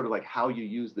a sort of like how you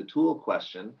use the tool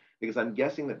question, because I'm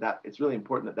guessing that it's really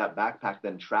important that backpack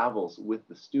then travels with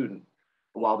the student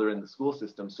while they're in the school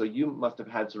system. So you must have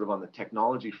had sort of on the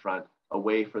technology front a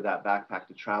way for that backpack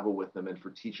to travel with them, and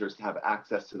for teachers to have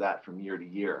access to that from year to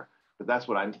year. But that's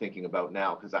what I'm thinking about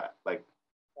now, because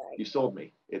you sold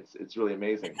me. It's really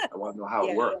amazing. I want to know how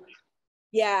it works.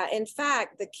 Yeah, in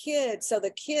fact, the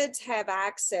kids have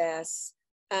access.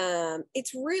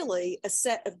 It's really a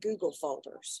set of Google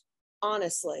folders,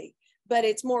 honestly, but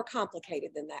it's more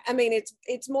complicated than that. I mean,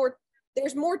 it's more,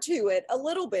 there's more to it, a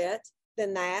little bit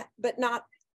than that, but not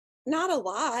a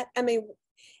lot. I mean,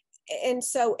 and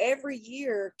so every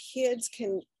year kids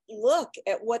can look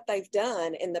at what they've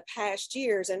done in the past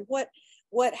years and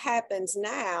what happens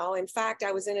now. In fact,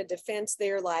 I was in a defense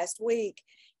there last week.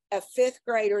 A 5th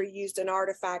grader used an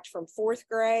artifact from 4th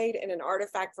grade and an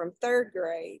artifact from 3rd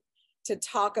grade to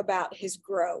talk about his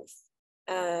growth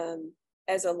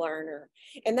as a learner.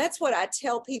 And that's what I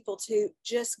tell people, to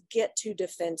just get to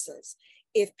defenses.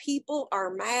 If people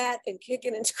are mad and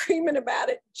kicking and screaming about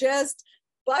it, just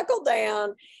buckle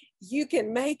down. You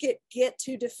can make it get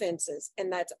to defenses,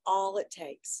 and that's all it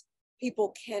takes.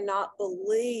 People cannot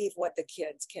believe what the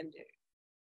kids can do.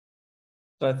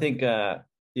 So I think,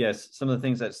 yes, some of the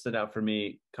things that stood out for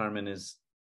me, Carmen, is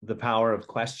the power of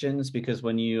questions, because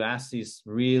when you ask these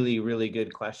really, really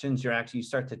good questions, you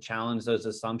start to challenge those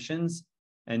assumptions,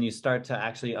 and you start to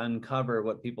actually uncover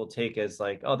what people take as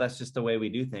like, oh, that's just the way we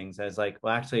do things, as like,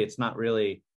 well, actually, it's not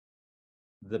really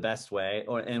the best way,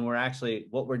 and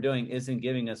what we're doing isn't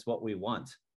giving us what we want.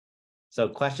 So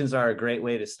questions are a great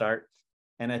way to start.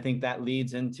 And I think that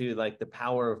leads into like the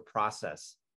power of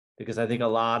process, because I think a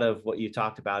lot of what you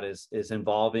talked about is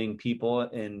involving people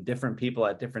and different people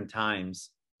at different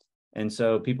times. And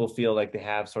so people feel like they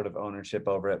have sort of ownership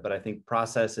over it. But I think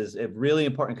process is really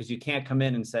important, because you can't come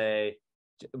in and say,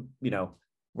 you know,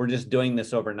 we're just doing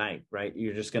this overnight, right?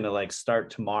 You're just going to like start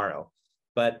tomorrow.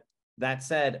 But that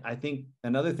said, I think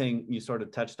another thing you sort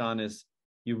of touched on is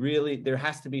there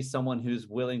has to be someone who's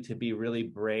willing to be really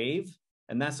brave.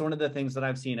 And that's one of the things that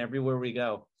I've seen everywhere we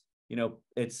go. You know,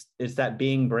 it's that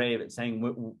being brave. It's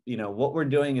saying, you know, what we're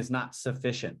doing is not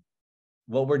sufficient.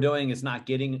 What we're doing is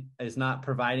not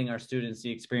providing our students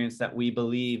the experience that we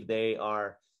believe they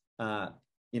are,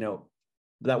 you know,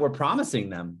 that we're promising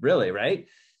them, really, right?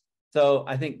 So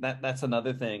I think that's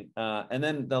another thing. And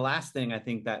then the last thing I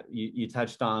think that you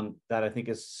touched on that I think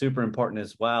is super important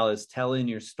as well is telling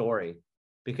your story,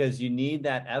 because you need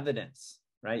that evidence,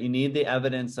 right? You need the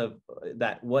evidence of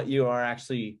that what you are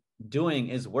actually doing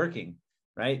is working,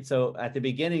 right? So at the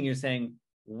beginning, you're saying,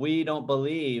 we don't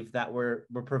believe that we're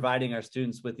providing our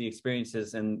students with the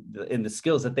experiences and the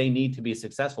skills that they need to be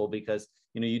successful, because,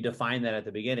 you know, you define that at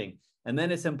the beginning. And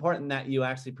then it's important that you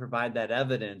actually provide that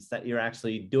evidence that you're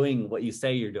actually doing what you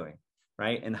say you're doing,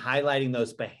 right? And highlighting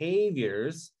those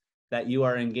behaviors that you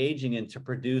are engaging in to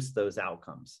produce those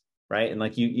outcomes, right? And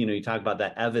like you know, you talk about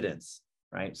that evidence,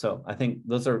 right? So I think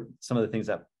those are some of the things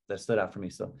that stood out for me.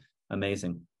 So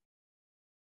amazing.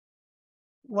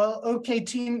 Well, okay,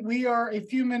 team, we are a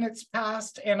few minutes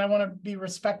past, and I want to be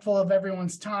respectful of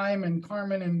everyone's time. And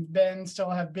Carmen and Ben still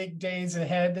have big days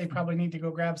ahead. They probably need to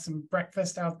go grab some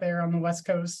breakfast out there on the West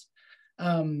Coast.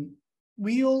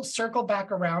 We'll circle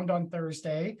back around on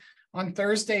Thursday. On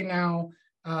Thursday now,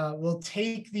 we'll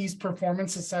take these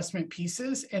performance assessment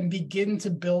pieces and begin to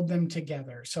build them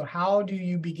together. So how do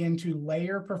you begin to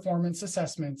layer performance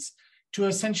assessments to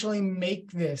essentially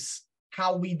make this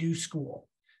how we do school?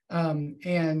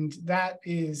 And that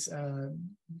is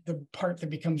the part that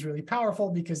becomes really powerful,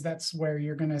 because that's where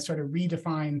you're going to sort of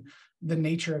redefine the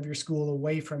nature of your school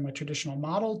away from a traditional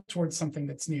model towards something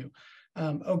that's new.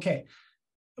 Okay.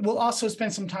 We'll also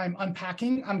spend some time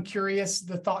unpacking. I'm curious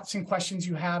the thoughts and questions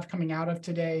you have coming out of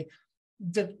today.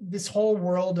 This whole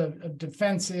world of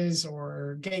defenses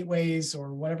or gateways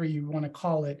or whatever you want to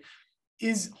call it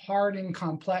is hard and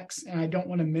complex, and I don't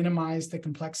want to minimize the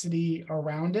complexity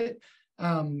around it.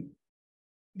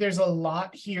 There's a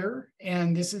lot here,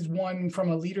 and this is one from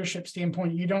a leadership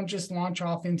standpoint. You don't just launch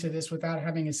off into this without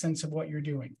having a sense of what you're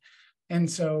doing. And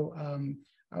so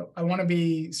I want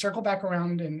to circle back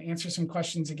around and answer some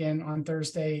questions again on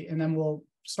Thursday, and then we'll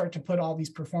start to put all these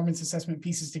performance assessment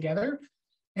pieces together.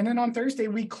 And then on Thursday,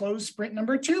 we close sprint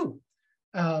number 2.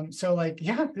 So like,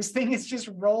 yeah, this thing is just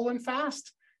rolling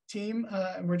fast, team.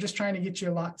 We're just trying to get you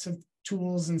lots of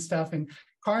tools and stuff. And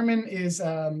Carmen is,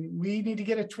 we need to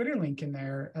get a Twitter link in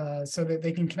there so that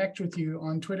they can connect with you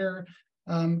on Twitter,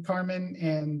 Carmen,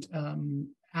 and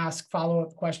ask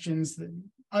follow-up questions, that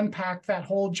unpack that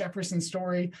whole Jefferson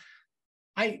story.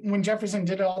 When Jefferson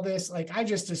did all this, like, I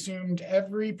just assumed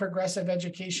every progressive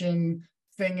education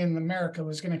thing in America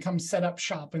was going to come set up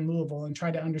shop in Louisville and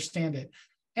try to understand it.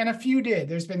 And a few did.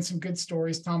 There's been some good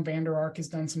stories. Tom Vander Ark has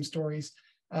done some stories,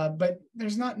 but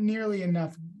there's not nearly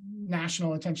enough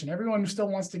national attention. Everyone still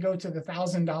wants to go to the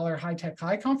 $1,000 High Tech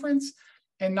High conference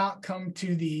and not come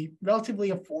to the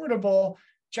relatively affordable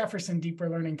Jefferson Deeper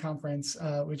Learning Conference,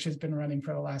 which has been running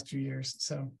for the last 2 years.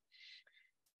 So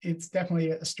it's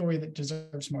definitely a story that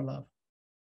deserves more love.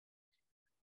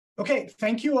 Okay,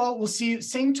 thank you all. We'll see you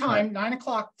same time, 9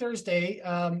 o'clock Thursday,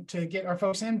 to get our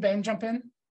folks in. Ben, jump in.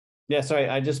 Yeah, sorry,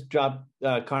 I just dropped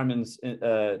Carmen's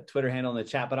Twitter handle in the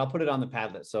chat, but I'll put it on the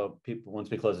Padlet. So people, once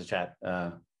we close the chat,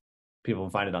 people will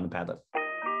find it on the Padlet.